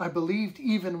 I believed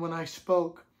even when I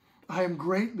spoke. I am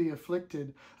greatly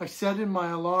afflicted. I said in my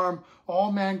alarm,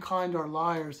 all mankind are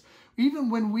liars. Even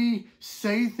when we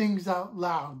say things out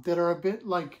loud that are a bit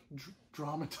like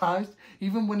dramatized,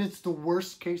 even when it's the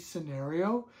worst case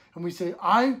scenario, and we say,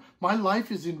 my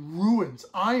life is in ruins.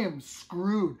 I am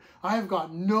screwed. I have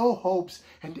got no hopes,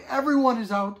 and everyone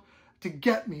is out to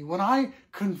get me. When I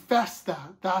confess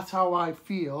that, that's how I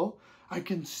feel, I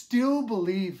can still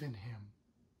believe in him.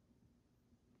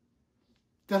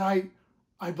 That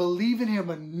I believe in him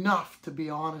enough to be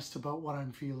honest about what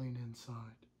I'm feeling inside.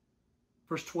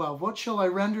 Verse 12, what shall I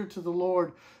render to the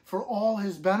Lord for all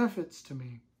his benefits to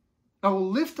me? I will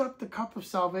lift up the cup of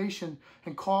salvation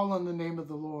and call on the name of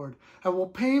the Lord. I will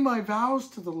pay my vows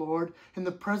to the Lord in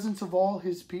the presence of all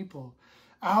his people.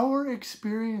 Our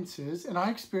experiences, and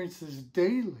I experience this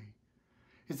daily,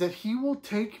 is that he will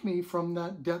take me from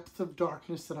that depth of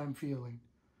darkness that I'm feeling.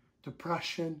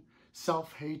 Depression,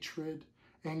 self-hatred,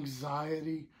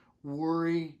 anxiety,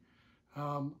 worry,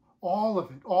 all of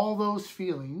it, all those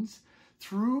feelings,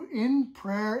 through in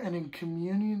prayer and in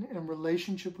communion and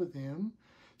relationship with him,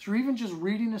 through even just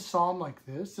reading a psalm like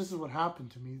this is what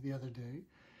happened to me the other day.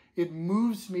 It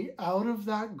moves me out of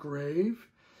that grave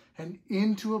and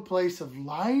into a place of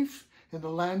life in the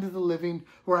land of the living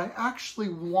where I actually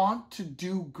want to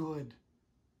do good.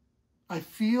 I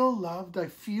feel loved. I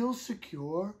feel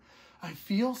secure. I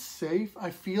feel safe.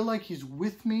 I feel like he's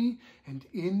with me and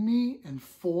in me and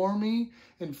for me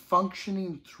and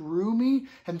functioning through me.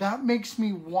 And that makes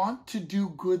me want to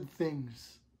do good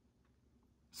things.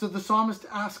 So the psalmist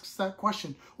asks that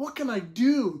question, what can I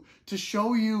do to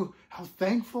show you how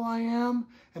thankful I am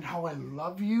and how I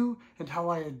love you and how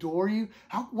I adore you?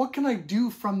 What can I do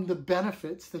from the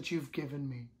benefits that you've given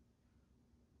me?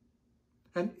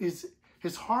 And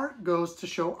his heart goes to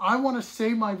show, I want to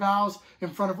say my vows in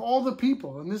front of all the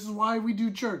people. And this is why we do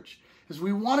church, is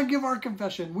we want to give our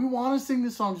confession. We want to sing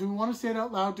the songs. We want to say it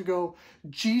out loud to go,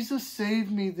 Jesus saved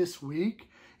me this week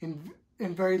in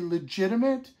very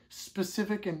legitimate,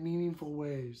 specific, and meaningful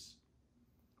ways.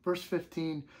 Verse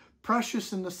 15,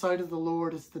 precious in the sight of the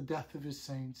Lord is the death of his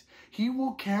saints. He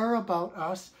will care about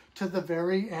us to the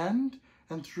very end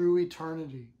and through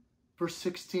eternity. Verse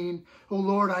 16, O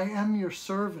Lord, I am your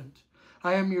servant.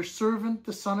 I am your servant,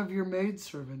 the son of your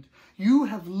maidservant. You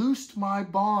have loosed my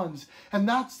bonds. And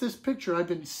that's this picture. I've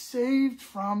been saved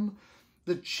from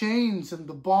the chains and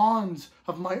the bonds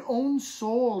of my own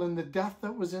soul and the death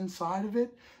that was inside of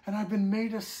it. And I've been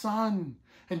made a son.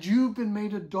 And you've been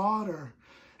made a daughter.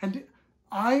 And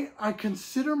I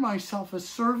consider myself a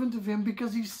servant of him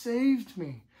because he saved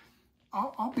me.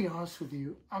 I'll be honest with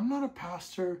you. I'm not a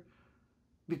pastor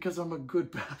because I'm a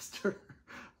good pastor.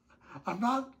 I'm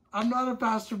not a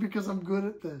pastor because I'm good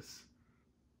at this.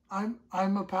 I'm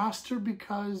a pastor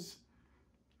because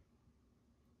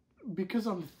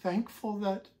I'm thankful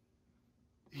that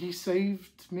he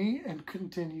saved me and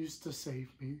continues to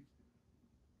save me.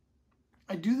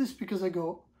 I do this because I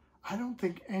go, I don't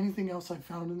think anything else I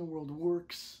found in the world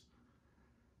works.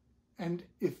 And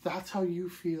if that's how you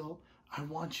feel, I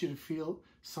want you to feel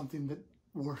something that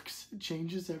works. It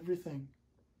changes everything.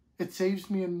 It saves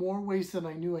me in more ways than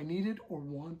I knew I needed or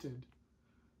wanted.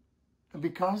 And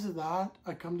because of that,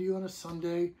 I come to you on a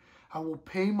Sunday. I will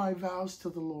pay my vows to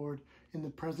the Lord in the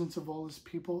presence of all his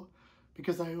people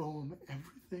because I owe him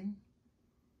everything.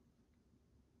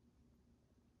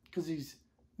 Because he's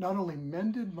not only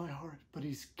mended my heart, but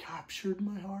he's captured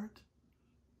my heart.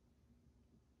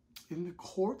 In the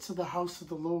courts of the house of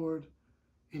the Lord,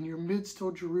 in your midst,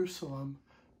 O Jerusalem,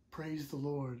 praise the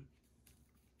Lord.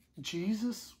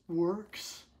 Jesus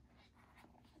works.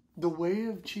 The way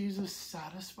of Jesus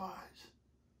satisfies.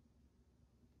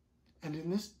 And in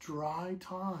this dry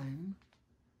time,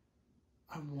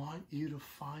 I want you to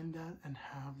find that and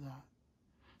have that.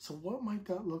 So what might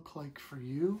that look like for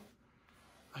you?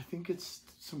 I think it's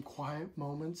some quiet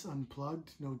moments,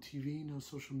 unplugged, no TV, no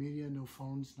social media, no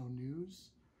phones, no news.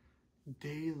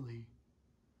 Daily,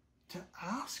 to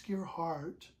ask your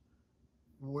heart,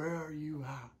 where are you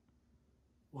at?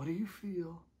 What do you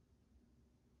feel?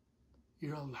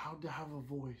 You're allowed to have a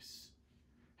voice.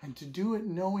 And to do it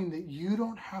knowing that you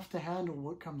don't have to handle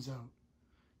what comes out.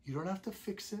 You don't have to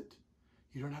fix it.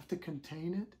 You don't have to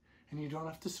contain it. And you don't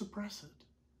have to suppress it.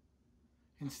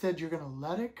 Instead, you're going to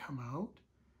let it come out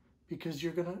because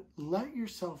you're going to let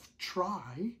yourself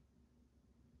try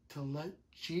to let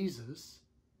Jesus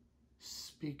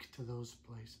speak to those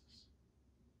places.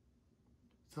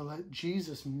 To let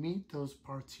Jesus meet those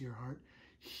parts of your heart,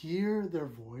 hear their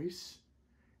voice,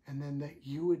 and then that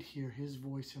you would hear his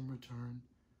voice in return,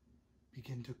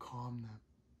 begin to calm them.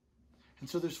 And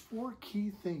so there's 4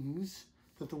 key things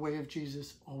that the way of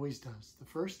Jesus always does. The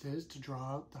first is to draw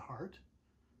out the heart.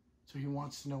 So he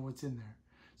wants to know what's in there.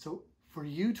 So for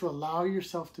you to allow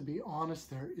yourself to be honest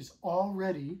there is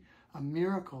already a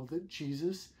miracle that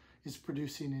Jesus is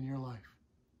producing in your life.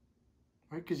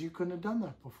 Right? Because you couldn't have done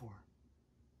that before.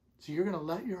 So you're going to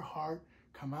let your heart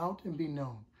come out and be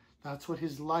known. That's what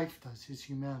his life does, his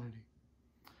humanity.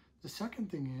 The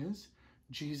second thing is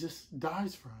Jesus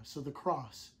dies for us. So the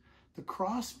cross. The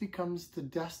cross becomes the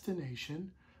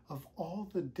destination of all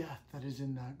the death that is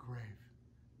in that grave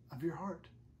of your heart.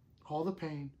 All the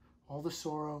pain, all the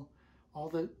sorrow, all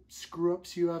the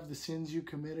screw-ups you have, the sins you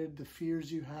committed, the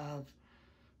fears you have,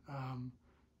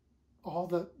 all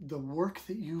the work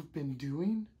that you've been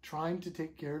doing, trying to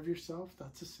take care of yourself,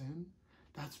 that's a sin.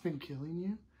 That's been killing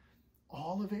you.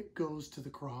 All of it goes to the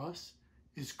cross,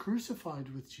 is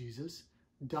crucified with Jesus,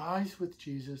 dies with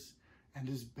Jesus, and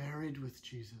is buried with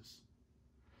Jesus.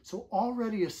 So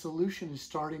already a solution is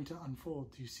starting to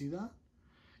unfold. Do you see that?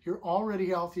 You're already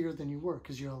healthier than you were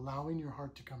because you're allowing your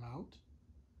heart to come out.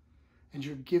 And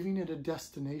you're giving it a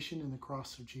destination in the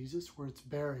cross of Jesus where it's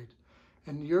buried.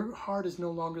 And your heart is no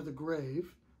longer the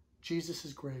grave.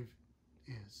 Jesus' grave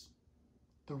is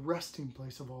the resting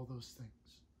place of all those things.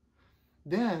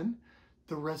 Then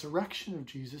the resurrection of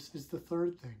Jesus is the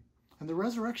third thing. And the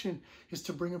resurrection is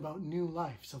to bring about new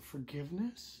life. So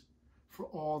forgiveness for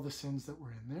all the sins that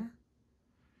were in there.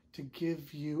 To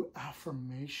give you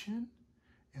affirmation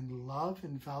and love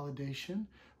and validation,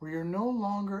 where you're no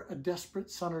longer a desperate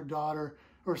son or daughter,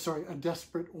 a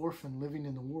desperate orphan living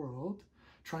in the world,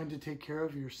 trying to take care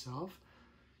of yourself,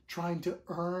 trying to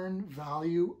earn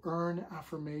value, earn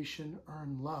affirmation,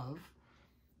 earn love.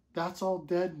 That's all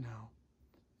dead now.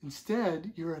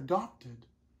 Instead, you're adopted.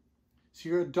 So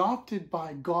you're adopted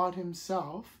by God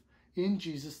himself in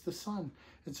Jesus the Son.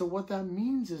 And so what that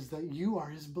means is that you are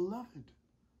his beloved.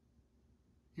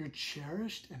 You're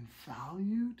cherished and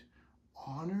valued,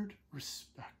 honored,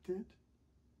 respected,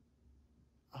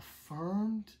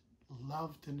 affirmed,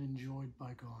 loved, and enjoyed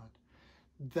by God.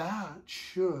 That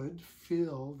should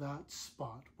fill that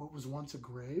spot. What was once a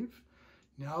grave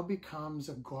now becomes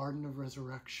a garden of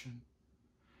resurrection.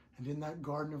 And in that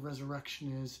garden of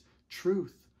resurrection is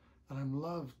truth, that I'm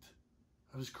loved,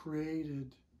 I was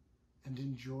created and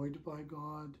enjoyed by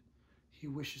God. He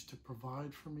wishes to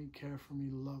provide for me, care for me,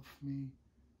 love me,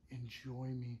 enjoy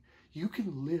me. You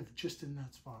can live just in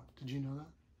that spot. Did you know that?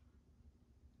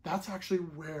 That's actually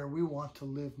where we want to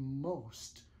live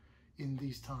most in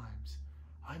these times.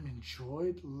 I'm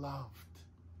enjoyed, loved,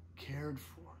 cared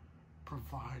for,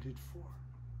 provided for.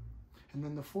 And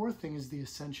then the fourth thing is the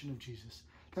ascension of Jesus.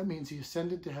 That means he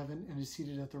ascended to heaven and is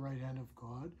seated at the right hand of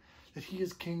God, that he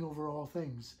is king over all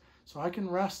things. So I can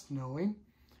rest knowing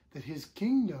that his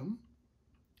kingdom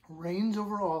reigns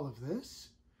over all of this,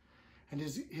 and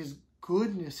his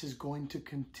goodness is going to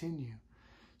continue.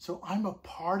 So I'm a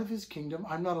part of his kingdom.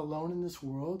 I'm not alone in this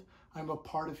world. I'm a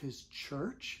part of his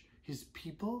church, his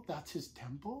people. That's his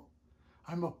temple.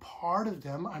 I'm a part of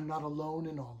them. I'm not alone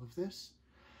in all of this.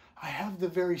 I have the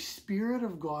very Spirit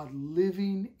of God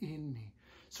living in me.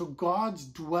 So God's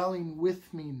dwelling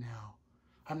with me now.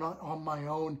 I'm not on my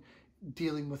own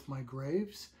dealing with my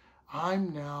graves.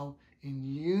 I'm now in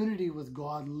unity with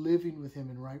God, living with him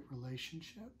in right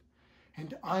relationship.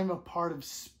 And I'm a part of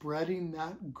spreading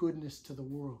that goodness to the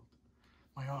world.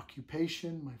 My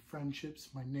occupation, my friendships,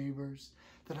 my neighbors,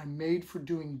 that I'm made for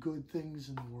doing good things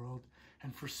in the world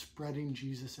and for spreading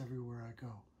Jesus everywhere I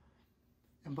go.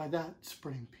 And by that,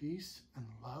 spreading peace and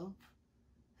love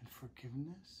and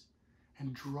forgiveness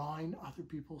and drawing other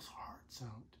people's hearts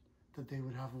out that they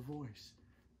would have a voice.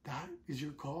 That is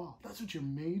your call. That's what you're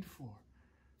made for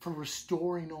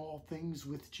restoring all things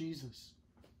with Jesus.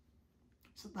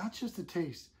 So that's just a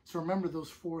taste. So remember those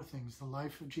four things. The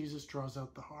life of Jesus draws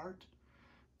out the heart.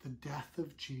 The death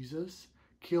of Jesus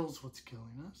kills what's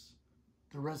killing us.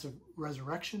 The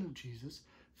resurrection of Jesus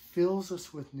fills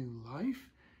us with new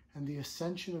life. And the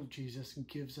ascension of Jesus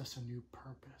gives us a new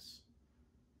purpose.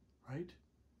 Right?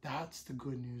 That's the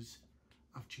good news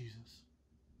of Jesus.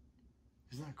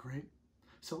 Isn't that great?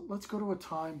 So let's go to a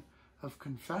time of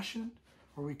confession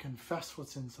where we confess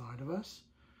what's inside of us.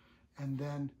 And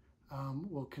then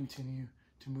we'll continue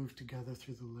to move together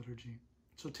through the liturgy.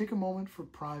 So take a moment for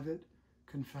private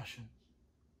confession.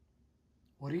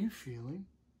 What are you feeling?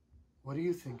 What are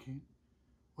you thinking?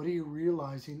 What are you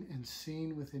realizing and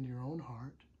seeing within your own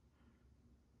heart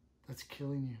that's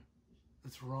killing you?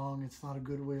 That's wrong. It's not a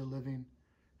good way of living.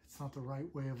 It's not the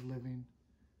right way of living.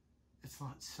 It's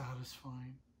not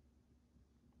satisfying.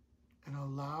 And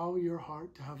allow your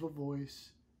heart to have a voice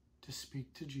to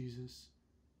speak to Jesus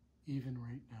even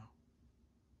right now.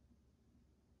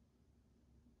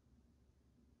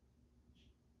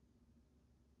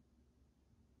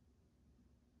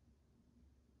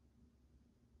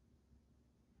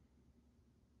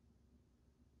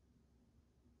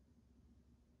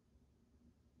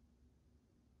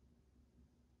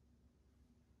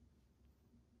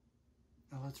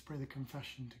 Now let's pray the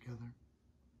confession together.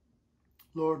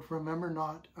 Lord, remember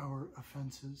not our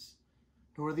offenses,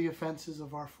 nor the offenses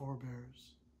of our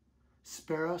forebears.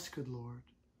 Spare us, good Lord.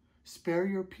 Spare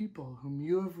your people whom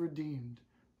you have redeemed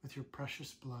with your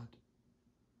precious blood.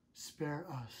 Spare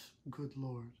us, good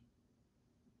Lord.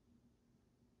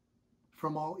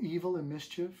 From all evil and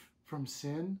mischief, from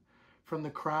sin, from the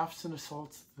crafts and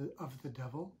assaults of the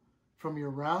devil, from your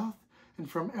wrath, and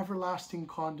from everlasting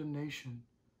condemnation,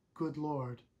 good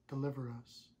Lord, deliver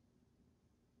us.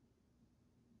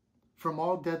 From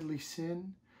all deadly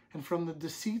sin, and from the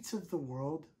deceits of the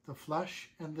world, the flesh,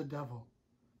 and the devil,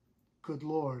 good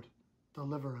Lord,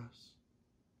 deliver us.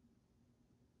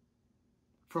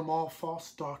 From all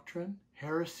false doctrine,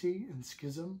 heresy, and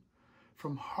schism,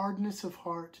 from hardness of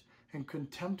heart and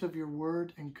contempt of your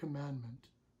word and commandment,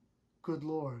 good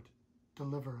Lord,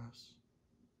 deliver us.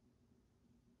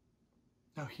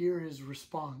 Now hear his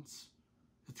response.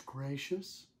 It's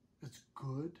gracious, it's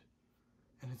good,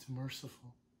 and it's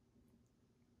merciful.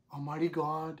 Almighty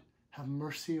God, have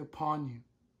mercy upon you,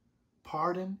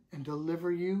 pardon and deliver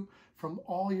you from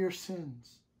all your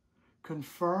sins,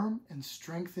 confirm and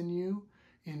strengthen you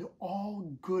in all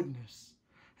goodness,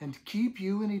 and keep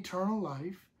you in eternal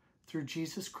life through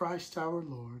Jesus Christ our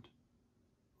Lord.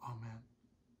 Amen.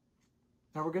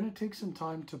 Now we're going to take some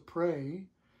time to pray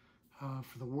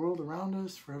for the world around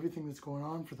us, for everything that's going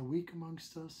on, for the weak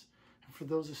amongst us, and for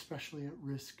those especially at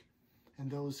risk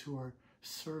and those who are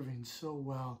serving so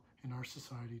well in our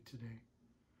society today.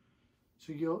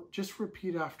 So you'll just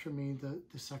repeat after me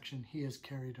the section, He has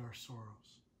carried our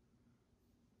sorrows.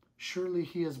 Surely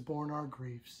He has borne our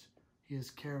griefs. He has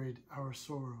carried our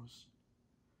sorrows.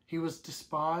 He was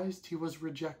despised. He was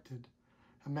rejected,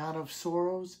 a man of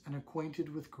sorrows and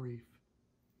acquainted with grief.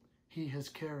 He has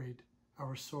carried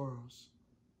our sorrows.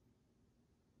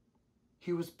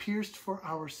 He was pierced for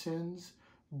our sins,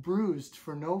 bruised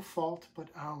for no fault but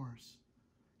ours.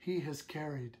 He has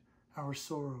carried our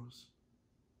sorrows.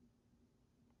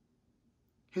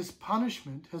 His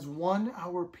punishment has won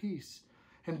our peace,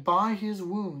 and by his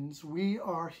wounds we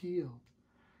are healed.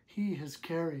 He has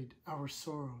carried our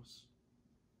sorrows.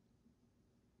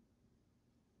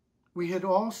 We had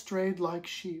all strayed like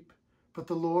sheep, but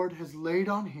the Lord has laid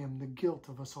on him the guilt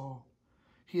of us all.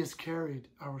 He has carried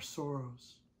our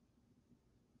sorrows.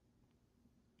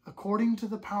 According to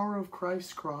the power of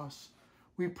Christ's cross,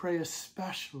 we pray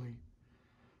especially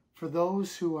for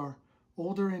those who are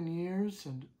older in years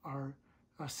and are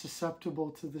susceptible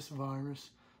to this virus.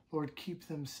 Lord, keep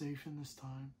them safe in this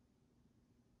time.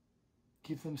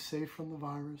 Keep them safe from the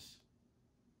virus.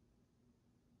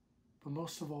 But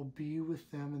most of all, be with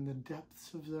them in the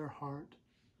depths of their heart,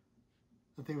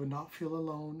 that they would not feel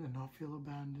alone and not feel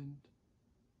abandoned.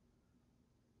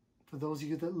 For those of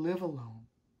you that live alone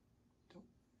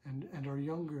and are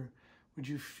younger, would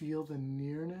you feel the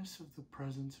nearness of the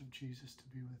presence of Jesus to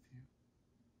be with you?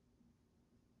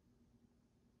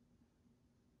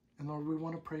 And Lord, we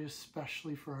want to pray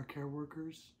especially for our care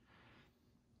workers.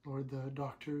 Lord, the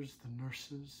doctors, the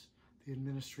nurses, the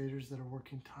administrators that are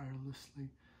working tirelessly.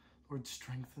 Lord,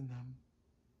 strengthen them.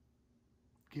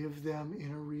 Give them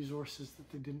inner resources that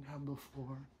they didn't have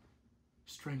before.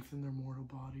 Strengthen their mortal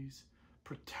bodies.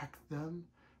 Protect them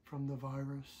from the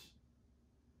virus.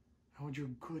 And would your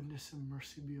goodness and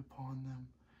mercy be upon them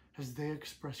as they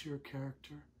express your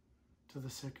character to the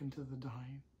sick and to the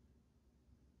dying.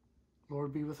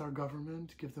 Lord, be with our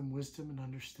government. Give them wisdom and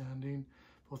understanding,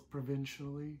 both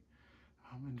provincially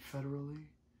and federally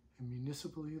and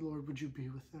municipally. Lord, would you be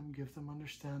with them? Give them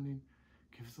understanding.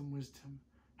 Give them wisdom.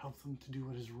 Help them to do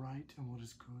what is right and what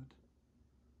is good.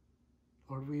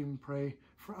 Lord, we even pray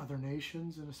for other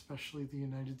nations and especially the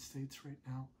United States right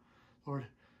now. Lord,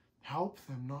 help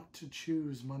them not to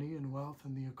choose money and wealth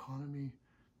and the economy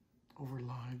over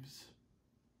lives,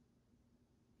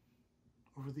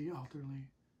 over the elderly.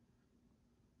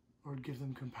 Lord, give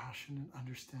them compassion and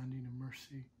understanding and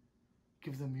mercy.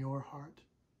 Give them your heart.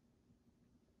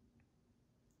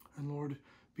 And Lord,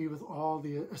 be with all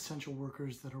the essential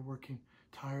workers that are working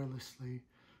tirelessly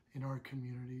in our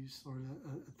communities, Lord,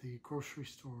 at the grocery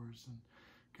stores and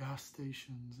gas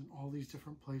stations and all these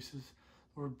different places.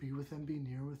 Lord, be with them, be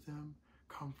near with them,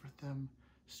 comfort them,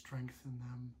 strengthen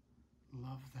them,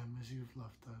 love them as you've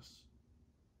loved us.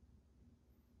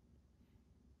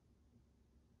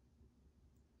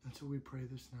 And so we pray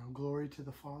this now. Glory to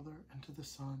the Father, and to the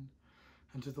Son,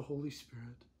 and to the Holy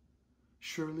Spirit.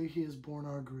 Surely he has borne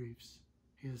our griefs.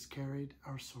 He has carried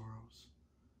our sorrows.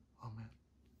 Amen.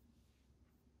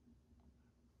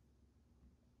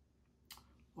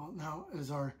 Well, now,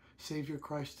 as our Savior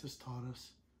Christ has taught us,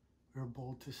 we are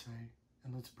bold to say,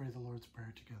 and let's pray the Lord's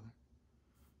Prayer together.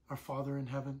 Our Father in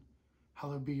heaven,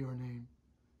 hallowed be your name.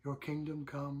 Your kingdom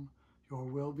come, your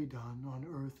will be done on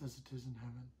earth as it is in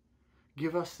heaven.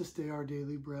 Give us this day our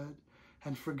daily bread,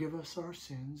 and forgive us our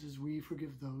sins as we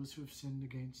forgive those who have sinned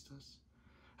against us.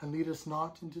 And lead us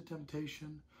not into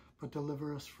temptation, but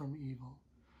deliver us from evil.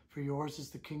 For yours is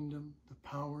the kingdom, the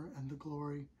power, and the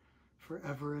glory,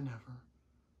 forever and ever.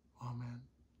 Amen.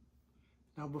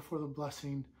 Now, before the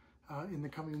blessing, in the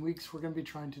coming weeks, we're going to be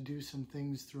trying to do some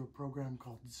things through a program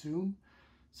called Zoom.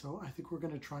 So I think we're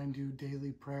going to try and do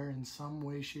daily prayer in some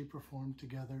way, shape, or form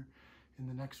together in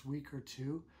the next week or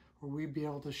two, where we'd be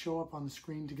able to show up on the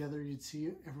screen together. You'd see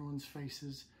everyone's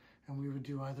faces, and we would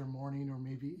do either morning or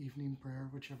maybe evening prayer,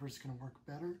 whichever is going to work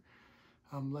better,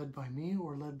 led by me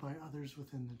or led by others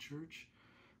within the church.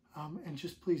 And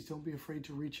just please don't be afraid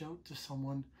to reach out to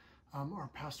someone. Our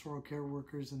pastoral care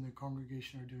workers in the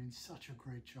congregation are doing such a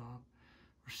great job.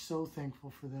 We're so thankful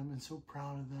for them and so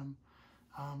proud of them.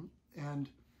 And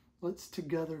let's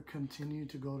together continue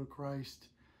to go to Christ,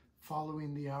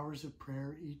 following the hours of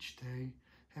prayer each day,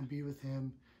 and be with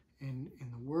him in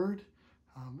the Word,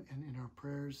 and in our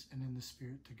prayers and in the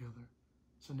Spirit together.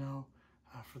 So now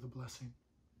for the blessing.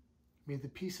 May the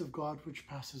peace of God, which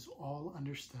passes all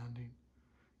understanding,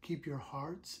 keep your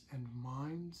hearts and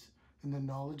minds in the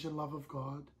knowledge and love of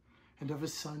God and of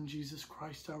his Son, Jesus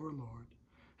Christ our Lord,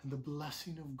 and the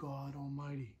blessing of God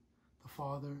Almighty, the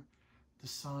Father, the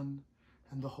Son,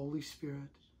 and the Holy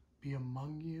Spirit be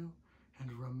among you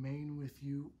and remain with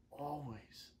you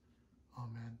always.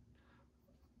 Amen.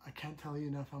 I can't tell you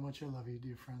enough how much I love you,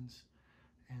 dear friends.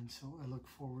 And so I look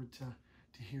forward to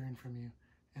hearing from you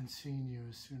and seeing you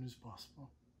as soon as possible.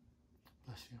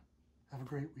 Bless you. Have a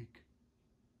great week.